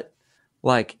what?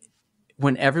 Like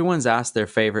when everyone's asked their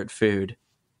favorite food,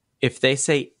 if they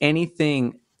say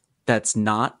anything that's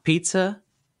not pizza,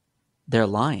 they're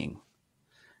lying.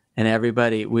 And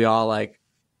everybody, we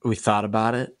thought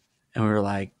about it and we were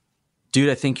like, dude,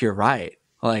 I think you're right.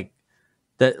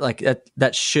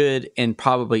 That should and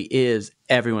probably is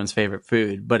everyone's favorite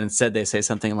food, but instead they say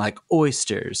something like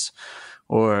oysters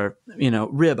or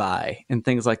ribeye and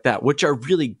things like that, which are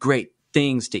really great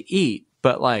things to eat.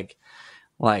 But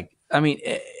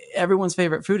everyone's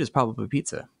favorite food is probably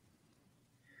pizza.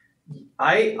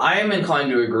 I am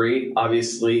inclined to agree.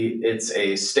 Obviously, it's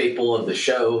a staple of the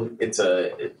show.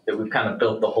 We've kind of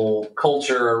built the whole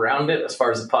culture around it as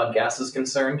far as the podcast is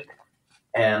concerned,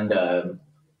 and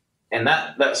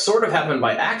that sort of happened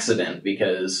by accident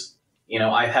because,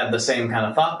 I had the same kind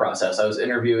of thought process. I was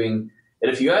interviewing,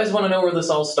 and if you guys want to know where this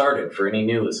all started for any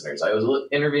new listeners, I was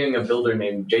interviewing a builder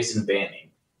named Jason Banning.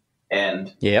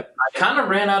 And I kind of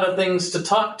ran out of things to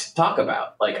talk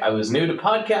about. Like I was new to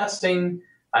podcasting.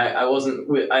 I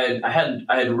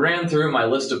had ran through my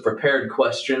list of prepared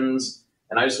questions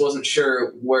and I just wasn't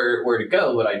sure where to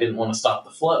go, but I didn't want to stop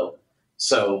the flow.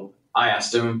 So I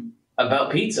asked him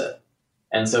about pizza.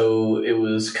 And so it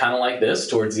was kind of like this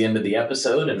towards the end of the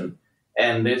episode,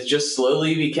 and it just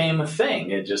slowly became a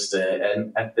thing. It just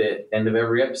and at the end of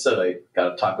every episode, I got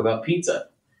to talk about pizza.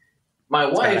 My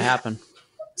wife, happen.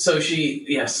 So I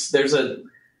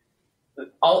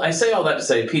say all that to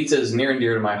say pizza is near and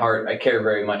dear to my heart. I care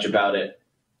very much about it.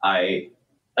 I,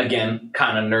 again,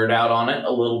 kind of nerd out on it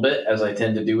a little bit, as I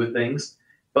tend to do with things.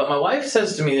 But my wife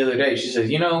says to me the other day, she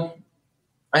says,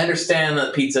 I understand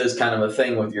that pizza is kind of a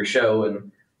thing with your show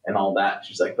and all that.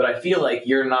 She's like, but I feel like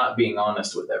you're not being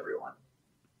honest with everyone.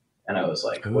 And I was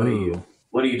like, what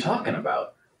are you talking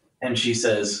about? And she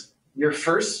says, your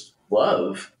first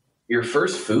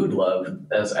food love,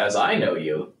 as I know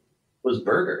you, was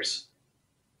burgers.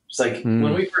 It's like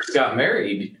when we first got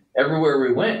married, everywhere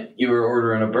we went, you were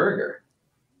ordering a burger.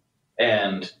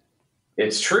 And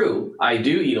it's true. I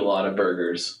do eat a lot of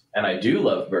burgers and I do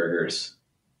love burgers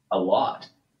a lot.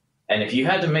 And if you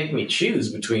had to make me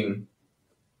choose between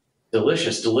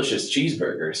delicious, delicious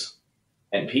cheeseburgers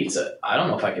and pizza, I don't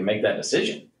know if I can make that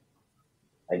decision.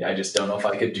 I just don't know if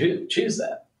I could choose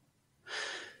that.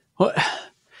 Well,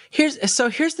 here's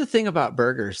the thing about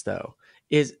burgers, though,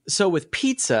 is so with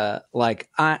pizza, like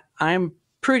I'm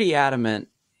pretty adamant,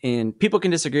 and people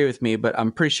can disagree with me, but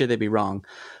I'm pretty sure they'd be wrong.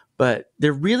 But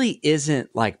there really isn't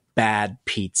like bad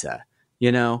pizza,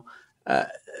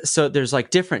 So there's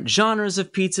like different genres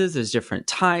of pizzas. There's different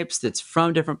types that's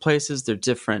from different places. There's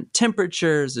different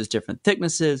temperatures. There's different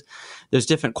thicknesses. There's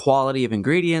different quality of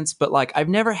ingredients. But like I've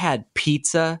never had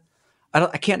pizza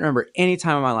I can't remember any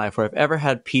time in my life where I've ever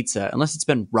had pizza, unless it's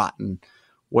been rotten,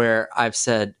 where I've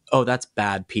said, oh, that's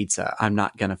bad pizza, I'm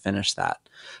not going to finish that.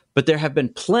 But there have been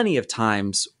plenty of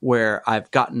times where I've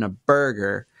gotten a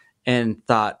burger and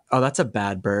thought, oh, that's a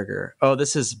bad burger. Oh,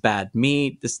 this is bad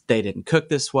meat. They didn't cook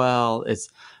this well.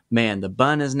 Man, the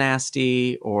bun is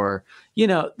nasty. Or,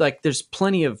 like there's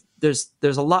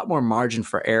a lot more margin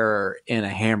for error in a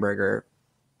hamburger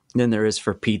than there is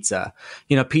for pizza.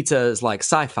 Pizza is like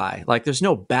sci-fi. Like there's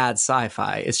no bad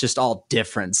sci-fi. It's just all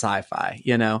different sci-fi,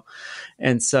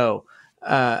 And so,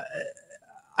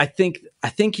 I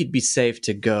think you'd be safe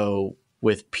to go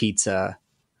with pizza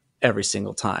every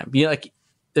single time. Like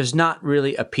there's not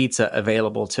really a pizza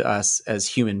available to us as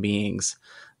human beings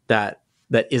that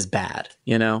is bad,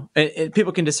 and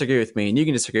people can disagree with me and you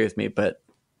can disagree with me, but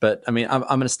I mean, I'm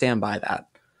going to stand by that.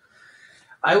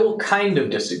 I will kind of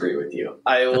disagree with you.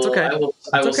 That's okay.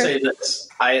 I will say this,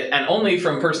 and only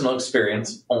from personal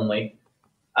experience only,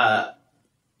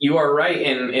 you are right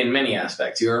in many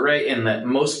aspects. You are right in that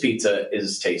most pizza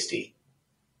is tasty.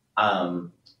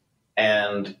 And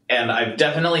I've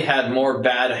definitely had more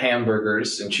bad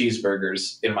hamburgers and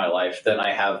cheeseburgers in my life than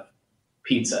I have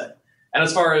pizza. And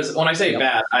as far as when I say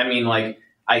bad, I mean like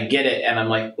I get it and I'm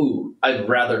like, ooh, I'd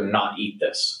rather not eat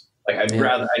this. Like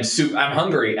I'm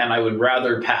hungry and I would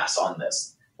rather pass on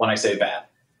this when I say bad.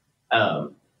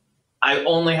 I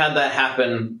only had that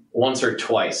happen once or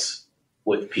twice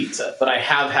with pizza, but I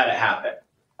have had it happen.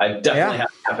 I've definitely had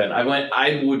it happen.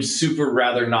 I would super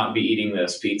rather not be eating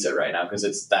this pizza right now because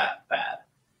it's that bad.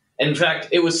 In fact,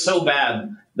 it was so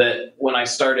bad that when I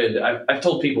started, I've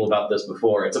told people about this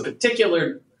before. It's a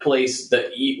particular place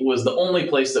that was the only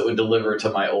place that would deliver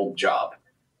to my old job.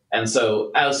 And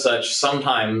so as such,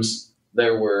 sometimes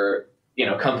there were,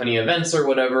 company events or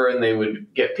whatever, and they would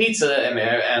get pizza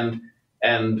and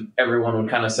everyone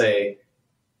would kind of say,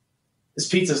 this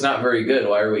pizza's not very good.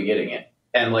 Why are we getting it?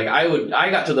 And like I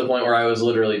got to the point where I was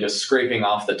literally just scraping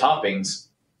off the toppings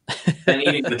and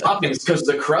eating the toppings because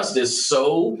the crust is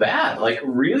so bad, like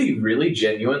really, really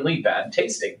genuinely bad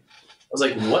tasting. I was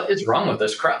like, what is wrong with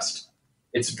this crust?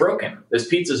 It's broken. This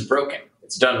pizza's broken.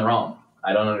 It's done wrong.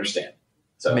 I don't understand.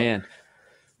 So, man,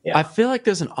 yeah. I feel like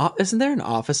isn't there an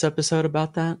Office episode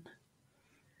about that?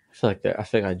 I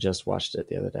think I just watched it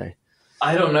the other day.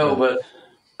 I don't know, but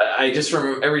I just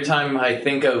remember every time I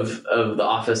think of The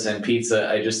Office and pizza,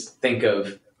 I just think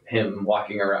of him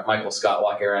walking around, Michael Scott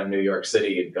walking around New York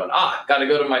City and going, got to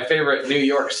go to my favorite New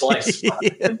York slice spot.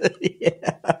 Yeah.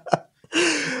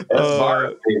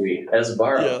 Esbarro, baby.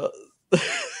 Esbarro.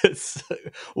 Yeah.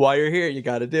 While you're here, you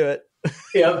got to do it.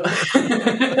 Yep.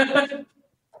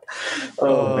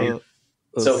 Man.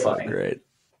 So funny. Great.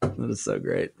 That is so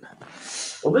great.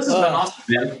 Well, this has been awesome,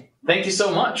 man. Thank you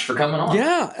so much for coming on.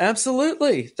 Yeah,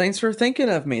 absolutely. Thanks for thinking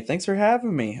of me. Thanks for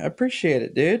having me. I appreciate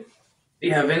it, dude. Do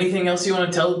you have anything else you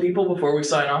want to tell the people before we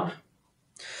sign off?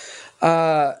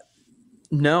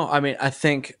 No, I mean, I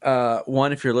think,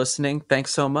 one, if you're listening,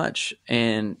 thanks so much.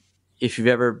 And if you've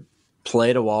ever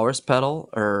played a Walrus pedal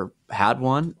or had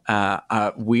one,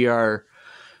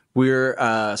 we're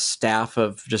a staff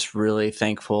of just really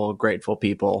thankful, grateful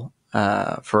people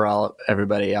for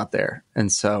everybody out there.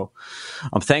 And so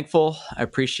I'm thankful. I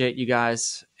appreciate you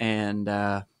guys. And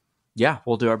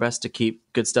we'll do our best to keep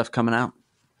good stuff coming out.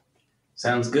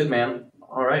 Sounds good, man.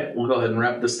 All right, we'll go ahead and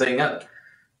wrap this thing up.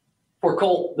 For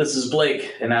Colt, this is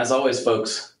Blake. And as always,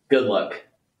 folks, good luck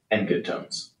and good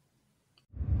tones.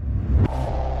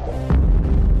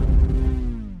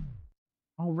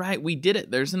 All right, we did it.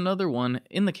 There's another one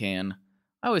in the can.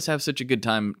 I always have such a good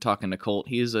time talking to Colt.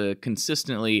 He is a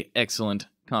consistently excellent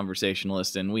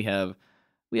conversationalist, and we have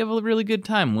a really good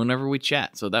time whenever we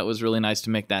chat. So that was really nice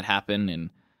to make that happen, and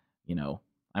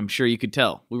I'm sure you could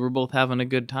tell we were both having a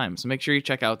good time. So make sure you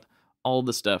check out all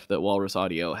the stuff that Walrus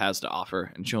Audio has to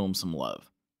offer and show them some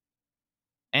love.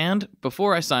 And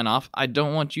before I sign off, I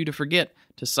don't want you to forget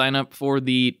to sign up for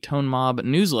the Tone Mob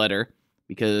newsletter,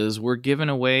 because we're giving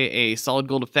away a Solid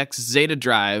Gold Effects Zeta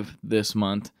Drive this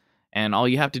month. And all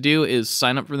you have to do is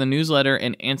sign up for the newsletter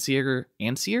and answer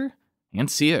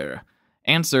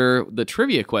the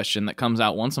trivia question that comes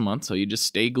out once a month. So you just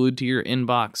stay glued to your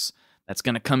inbox. That's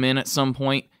going to come in at some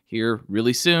point here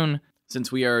really soon,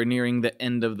 since we are nearing the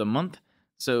end of the month.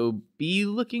 So be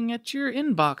looking at your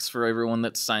inbox for everyone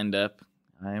that's signed up.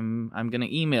 I'm going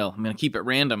to email. I'm going to keep it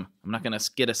random. I'm not going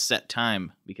to get a set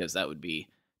time because that would be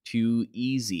too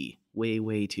easy.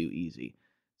 Way too easy.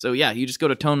 So you just go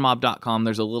to tonemob.com.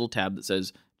 There's a little tab that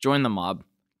says join the mob.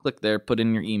 Click there, put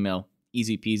in your email.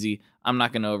 Easy peasy. I'm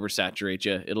not going to oversaturate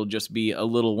you. It'll just be a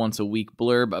little once a week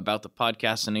blurb about the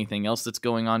podcast and anything else that's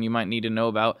going on you might need to know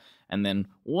about. And then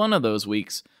one of those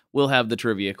weeks, we'll have the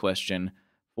trivia question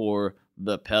for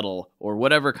the pedal or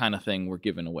whatever kind of thing we're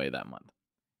giving away that month.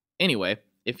 Anyway,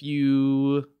 if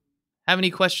you have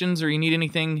any questions or you need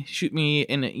anything, shoot me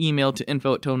an email to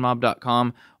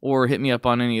info@tonemob.com or hit me up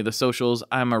on any of the socials.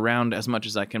 I'm around as much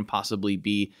as I can possibly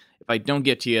be. If I don't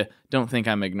get to you, don't think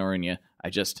I'm ignoring you. I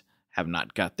just have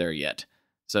not got there yet.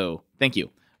 So, thank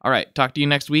you. All right, talk to you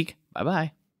next week.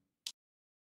 Bye-bye.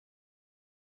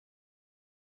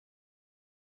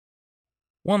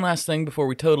 One last thing before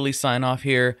we totally sign off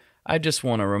here. I just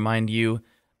want to remind you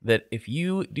that if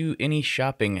you do any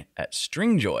shopping at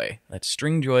Stringjoy, that's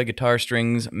Stringjoy guitar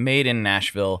strings made in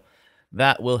Nashville,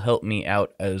 that will help me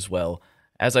out as well.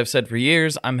 As I've said for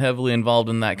years, I'm heavily involved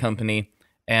in that company,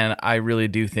 and I really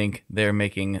do think they're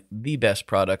making the best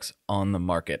products on the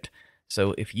market.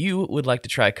 So if you would like to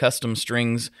try custom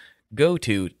strings, go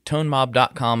to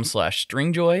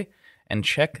tonemob.com/stringjoy and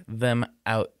check them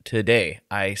out today.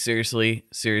 I seriously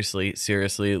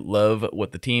love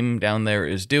what the team down there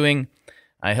is doing.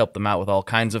 I help them out with all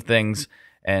kinds of things,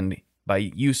 and by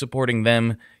you supporting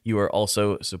them, you are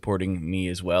also supporting me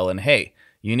as well. And hey,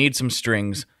 you need some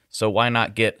strings, so why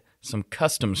not get some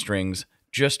custom strings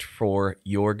just for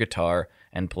your guitar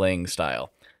and playing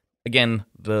style? Again,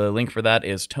 the link for that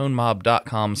is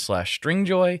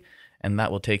tonemob.com/stringjoy, and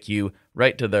that will take you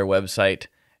right to their website,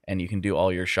 and you can do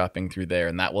all your shopping through there,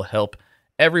 and that will help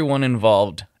everyone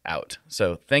involved out.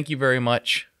 So thank you very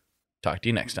much. Talk to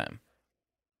you next time.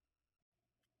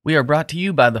 We are brought to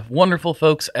you by the wonderful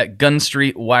folks at Gun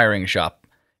Street Wiring Shop.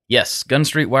 Yes, Gun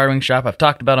Street Wiring Shop. I've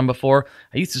talked about them before.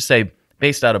 I used to say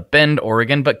based out of Bend,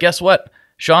 Oregon, but guess what?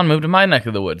 Sean moved to my neck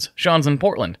of the woods. Sean's in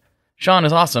Portland. Sean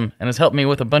is awesome and has helped me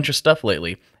with a bunch of stuff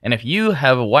lately. And if you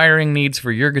have wiring needs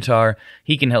for your guitar,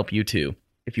 he can help you too.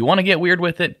 If you want to get weird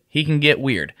with it, he can get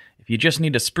weird. If you just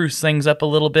need to spruce things up a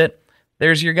little bit,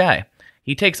 there's your guy.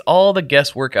 He takes all the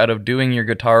guesswork out of doing your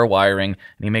guitar wiring,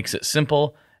 and he makes it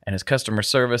simple, and his customer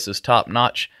service is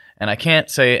top-notch, and I can't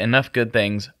say enough good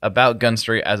things about Gun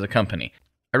Street as a company.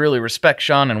 I really respect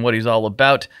Sean and what he's all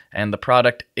about, and the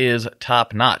product is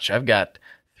top-notch. I've got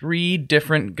 3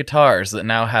 different guitars that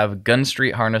now have Gun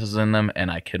Street harnesses in them,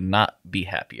 and I could not be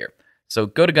happier. So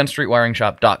go to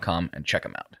gunstreetwiringshop.com and check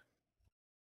them out.